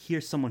was like,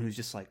 here's someone who's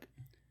just like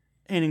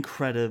an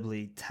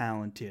incredibly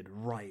talented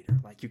writer.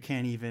 Like, you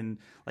can't even,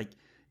 like,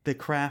 the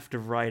craft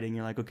of writing,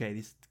 you're like,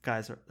 okay,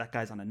 that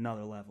guy's on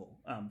another level,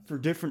 for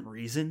different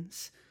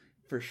reasons,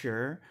 for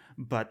sure,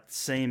 but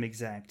same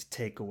exact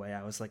takeaway.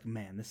 I was like,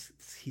 man,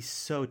 he's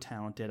so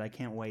talented. I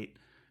can't wait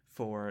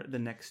for the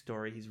next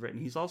story he's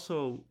written. He's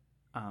also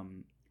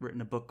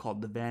written a book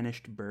called The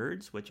Vanished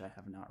Birds, which I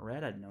have not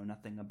read. I know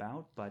nothing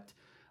about, but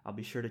I'll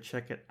be sure to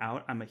check it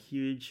out. I'm a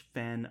huge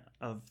fan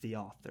of the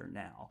author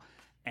now,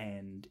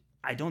 and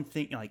I don't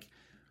think, like,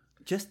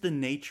 just the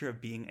nature of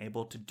being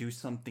able to do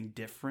something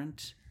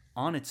different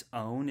on its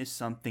own is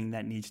something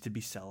that needs to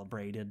be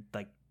celebrated.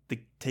 Like,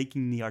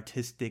 taking the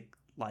artistic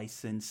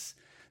license,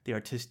 the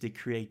artistic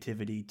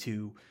creativity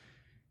to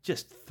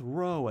just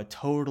throw a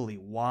totally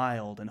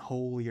wild and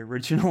wholly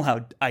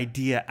original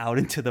idea out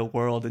into the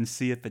world and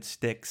see if it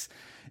sticks.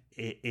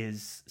 It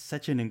is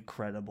such an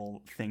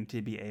incredible thing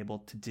to be able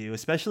to do,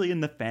 especially in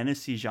the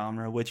fantasy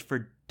genre, which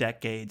for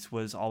decades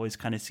was always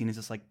kind of seen as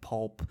this like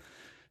pulp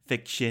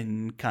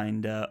fiction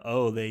kind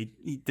of,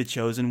 the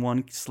chosen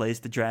one slays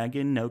the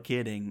dragon, no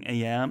kidding. And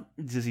yeah,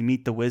 does he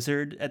meet the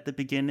wizard at the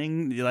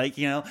beginning? Like,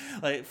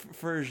 like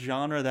for a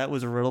genre that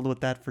was riddled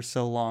with that for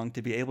so long,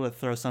 to be able to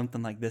throw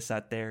something like this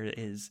out there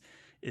is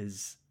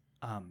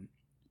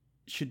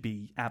should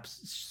be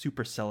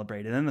super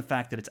celebrated. And the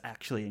fact that it's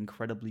actually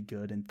incredibly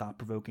good and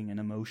thought-provoking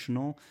and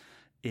emotional,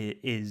 it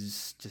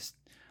is just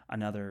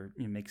another,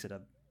 makes it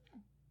a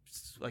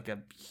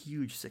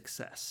huge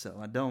success. So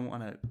I don't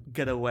want to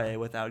get away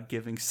without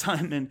giving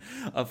Simon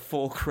a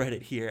full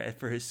credit here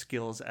for his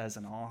skills as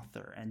an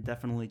author, and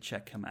definitely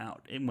check him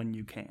out when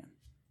you can.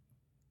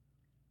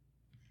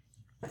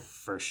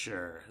 For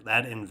sure.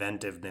 That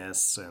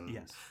inventiveness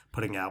and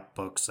putting out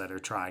books that are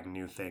trying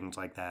new things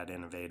like that,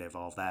 innovative,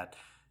 all of that.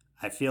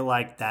 I feel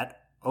like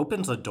that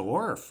opens a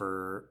door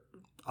for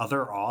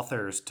other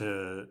authors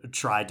to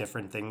try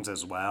different things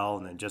as well,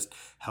 and it just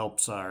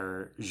helps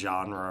our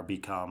genre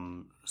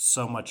become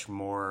so much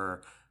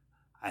more,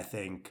 I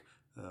think,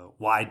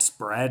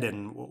 widespread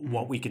in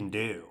what we can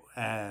do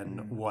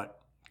and what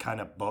kind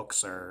of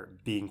books are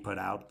being put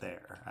out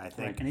there. I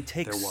think and it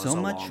takes there was so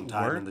a much long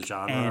time work, in the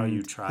genre. and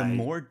You try, the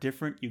more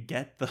different you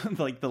get,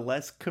 the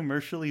less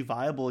commercially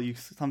viable you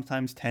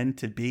sometimes tend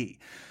to be.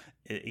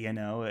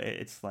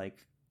 It's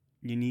like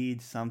you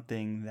need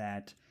something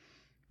that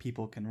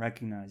people can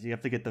recognize. You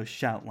have to get those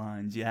shout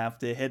lines. You have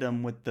to hit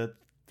them with the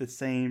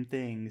same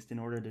things in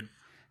order to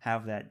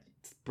have that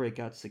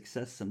breakout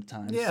success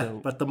sometimes. Yeah,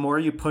 but the more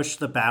you push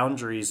the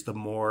boundaries, the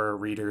more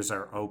readers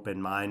are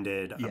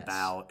open-minded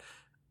about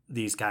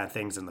these kind of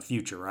things in the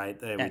future,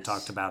 right? We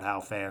talked about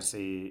how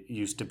fantasy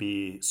used to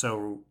be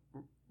so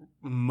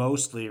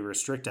mostly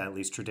restricted, at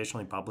least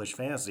traditionally published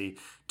fantasy,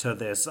 to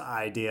this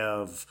idea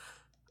of,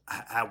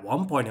 at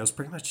one point, it was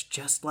pretty much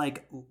just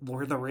like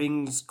Lord of the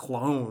Rings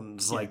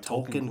clones, like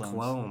Tolkien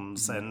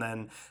clones. Mm-hmm. And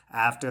then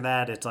after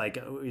that, it's like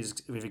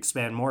we've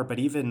expanded more. But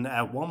even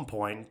at one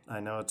point, I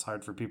know it's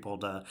hard for people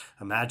to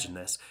imagine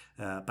this,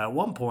 but at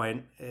one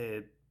point,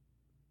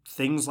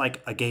 things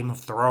like A Game of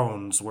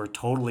Thrones were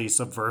totally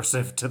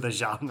subversive to the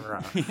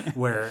genre,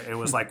 where it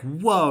was like,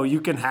 whoa,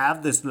 you can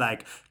have this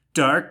like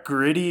dark,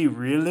 gritty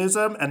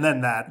realism, and then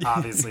that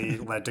obviously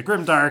led to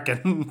grimdark,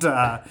 and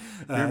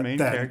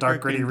then dark,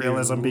 gritty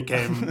realism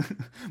became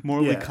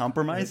morally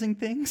compromising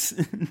things.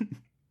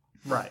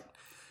 Right.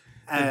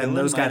 And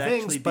those kind of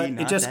things, but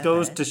it just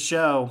goes to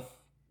show,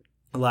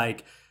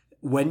 like,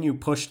 when you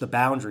push the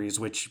boundaries,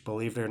 which,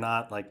 believe it or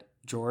not, like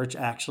George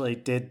actually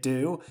did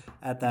do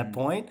at that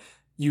point,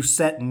 you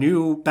set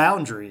new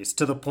boundaries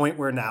to the point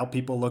where now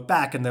people look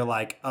back and they're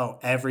like, oh,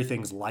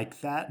 everything's like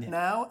that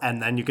now.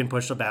 And then you can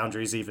push the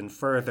boundaries even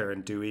further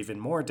and do even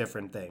more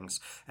different things.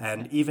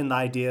 And even the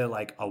idea,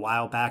 like a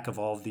while back, of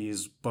all of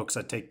these books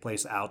that take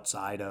place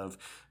outside of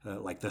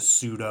like the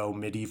pseudo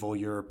medieval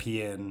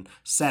European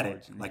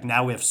setting. Like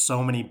now we have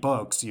so many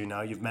books,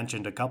 you've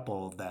mentioned a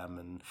couple of them,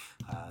 and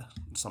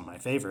some of my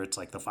favorites,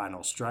 like The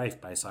Final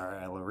Strife by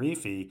Sara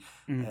El-Arifi,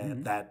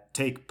 that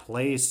take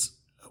place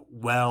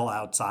well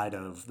outside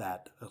of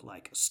that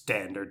like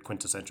standard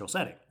quintessential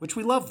setting, which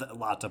we love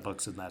lots of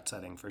books in that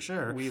setting for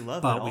sure. We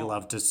love but we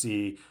love to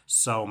see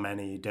so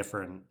many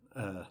different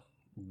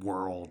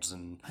worlds,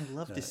 and I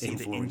love to see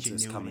the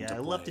ingenuity. I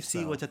love to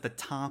see what's at the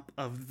top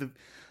of the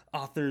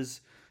author's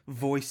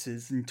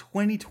voices in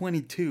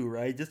 2022,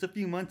 right? Just a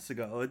few months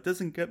ago. It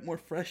doesn't get more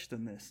fresh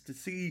than this. To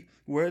see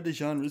where the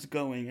genre's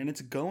going, and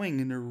it's going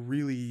in a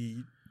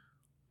really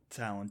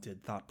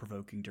talented,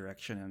 thought-provoking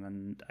direction,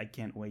 and I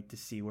can't wait to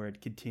see where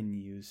it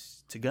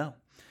continues to go.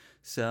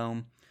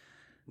 So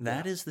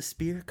that is The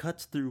Spear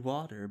Cuts Through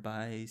Water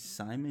by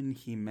Simon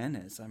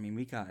Jimenez. I mean,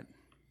 we got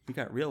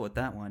real with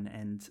that one,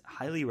 and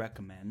highly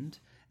recommend.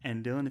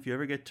 And Dylan, if you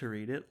ever get to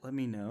read it, let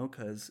me know,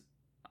 because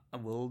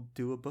we'll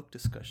do a book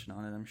discussion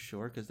on it, I'm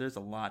sure, because there's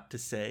a lot to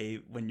say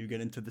when you get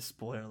into the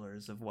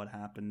spoilers of what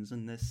happens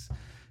in this.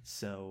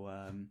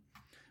 So,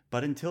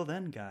 but until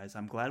then, guys,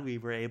 I'm glad we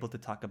were able to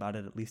talk about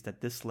it, at least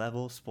at this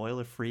level,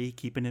 spoiler-free,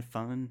 keeping it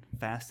fun,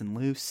 fast, and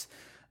loose.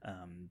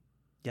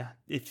 Yeah,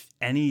 if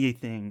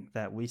anything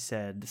that we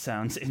said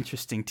sounds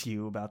interesting to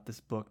you about this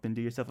book, then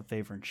do yourself a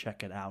favor and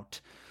check it out.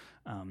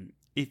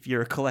 If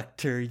you're a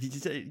collector, you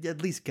just,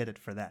 at least get it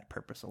for that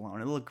purpose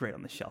alone. It'll look great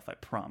on the shelf, I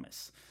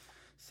promise.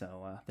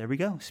 So there we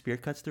go. Spear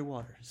Cuts Through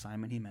Water,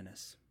 Simon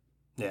Jimenez.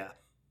 Yeah.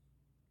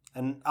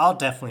 And I'll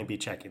definitely be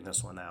checking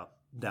this one out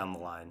down the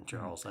line,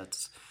 Charles.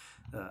 That's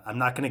I'm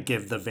not going to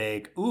give the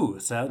vague, ooh,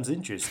 sounds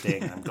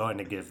interesting. I'm going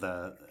to give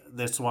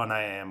this one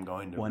I am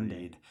going to one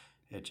read. Day.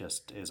 It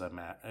just is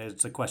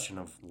it's a question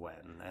of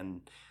when.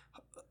 And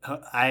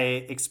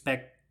I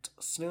expect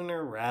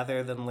sooner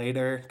rather than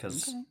later,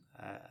 because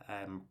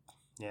I'm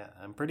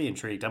pretty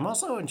intrigued. I'm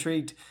also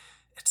intrigued.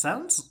 It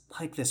sounds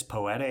like this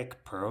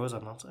poetic prose.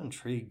 I'm also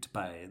intrigued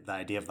by the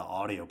idea of the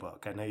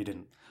audiobook. I know you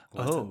didn't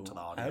listen to the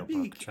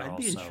audiobook, Charles. I'd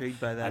be intrigued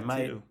by that,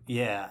 too.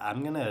 Yeah,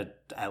 I'm going to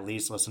at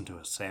least listen to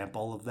a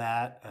sample of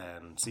that,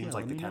 and seems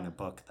like the kind of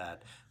book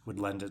that would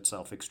lend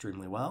itself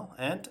extremely well.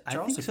 And,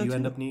 Charles, if you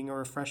end up needing a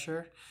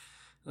refresher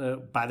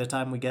by the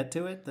time we get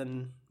to it,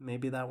 then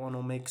maybe that one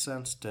will make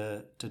sense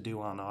to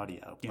do on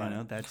audio.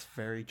 But that's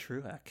very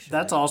true, actually.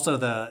 That's also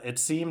it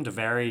seemed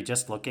very,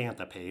 just looking at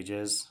the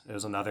pages, it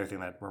was another thing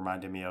that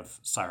reminded me of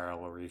Sarah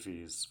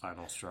Larifi's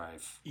Final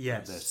Strife.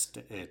 Yes.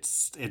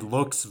 It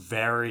looks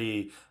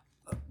very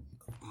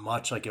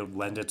much like it would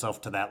lend itself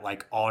to that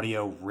like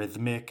audio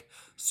rhythmic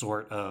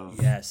sort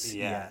of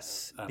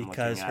yes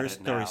because her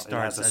story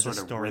starts as a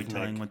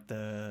storytelling with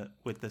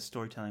the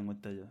storytelling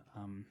with the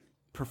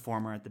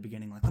performer at the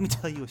beginning, like, let me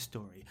tell you a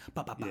story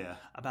about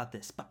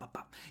this,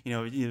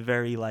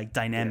 very like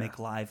dynamic,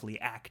 lively,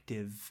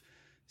 active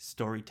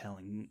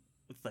storytelling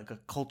with like a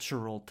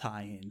cultural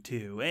tie-in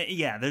too.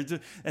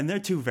 They're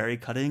two very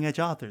cutting-edge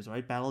authors,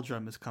 right? Battle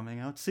Drum is coming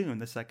out soon,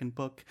 the second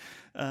book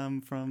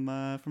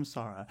from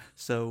Sarah.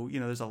 So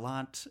there's a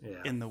lot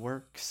in the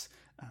works.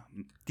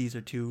 These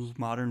are two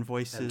modern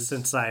voices. And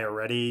since I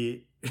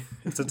already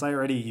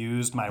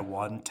used my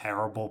one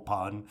terrible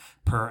pun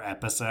per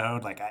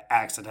episode, like I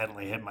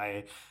accidentally hit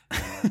my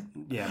I've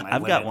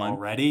limit got one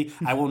already.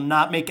 I will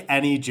not make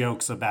any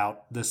jokes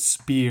about the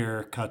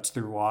spear cuts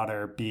through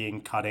water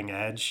being cutting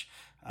edge.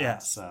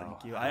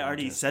 Thank you. I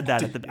already said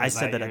that at the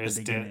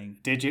beginning.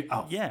 Did you?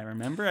 Oh, yeah.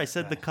 Remember, I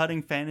said the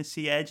cutting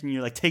fantasy edge, and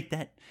you're like, take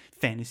that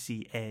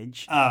fantasy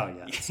edge. Oh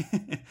yes.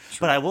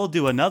 But I will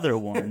do another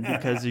one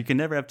because you can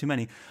never have too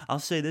many. I'll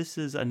say this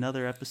is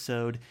another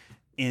episode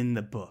in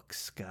the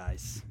books,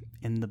 guys.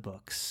 In the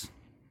books.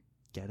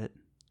 Get it?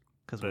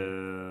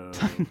 Because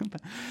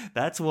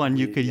that's one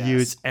you could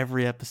use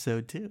every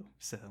episode too.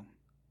 So.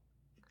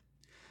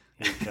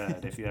 You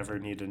could. If you ever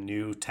need a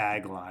new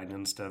tagline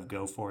instead of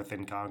 "Go forth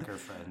and conquer,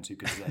 friends," you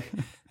could say,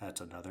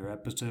 "That's another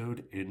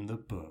episode in the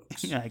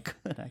books." Yeah, I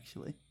could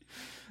actually,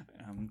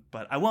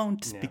 but I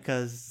won't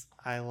because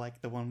I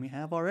like the one we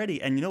have already.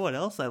 And you know what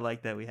else I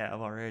like that we have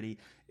already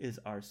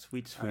is our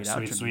sweet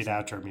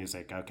outro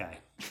music. Okay,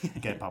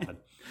 get pumping.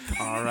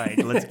 All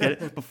right, let's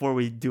get it before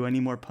we do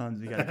any more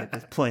puns. We gotta get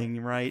this playing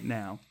right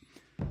now.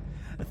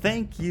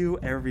 Thank you,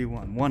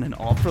 everyone, one and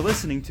all, for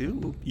listening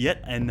to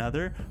yet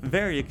another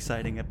very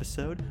exciting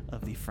episode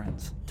of the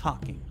Friends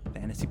Talking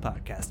Fantasy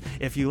Podcast.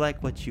 If you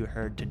like what you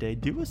heard today,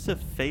 do us a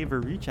favor,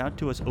 reach out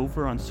to us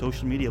over on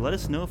social media. Let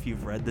us know if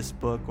you've read this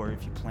book or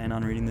if you plan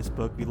on reading this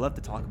book. We'd love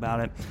to talk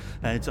about it.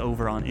 It's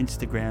over on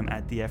Instagram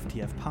at the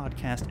FTF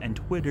Podcast and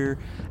Twitter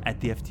at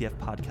the FTF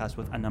Podcast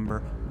with a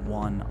number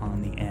 1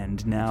 on the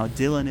end. Now,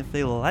 Dylan, if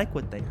they like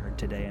what they heard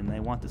today and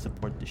they want to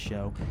support the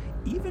show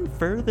even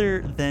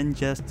further than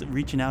just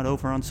reaching out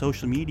over on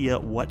social media,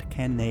 what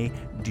can they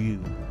do?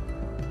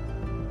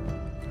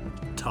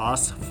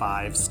 Toss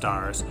 5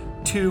 stars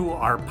to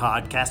our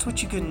podcast,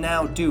 which you can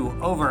now do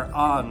over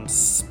on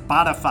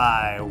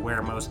Spotify,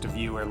 where most of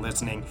you are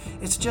listening.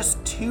 It's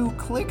just 2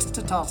 clicks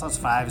to toss us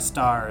 5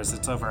 stars.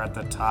 It's over at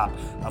the top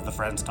of the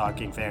Friends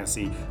Talking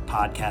Fantasy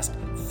podcast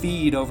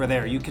feed over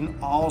there. You can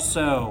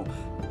also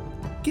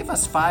give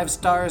us 5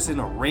 stars in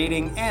a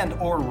rating and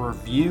or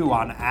review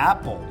on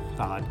Apple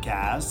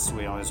Podcasts.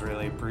 We always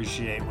really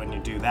appreciate when you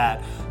do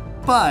that.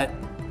 But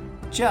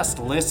just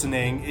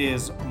listening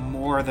is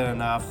more than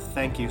enough.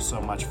 Thank you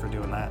so much for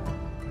doing that.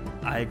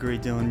 I agree,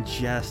 Dylan.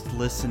 Just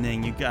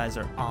listening. You guys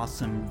are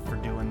awesome for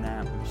doing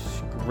that.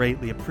 We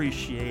greatly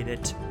appreciate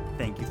it.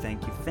 Thank you,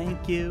 thank you,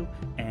 thank you.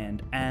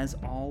 And as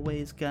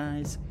always,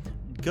 guys,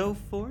 go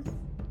forth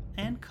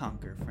and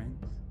conquer,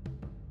 friends.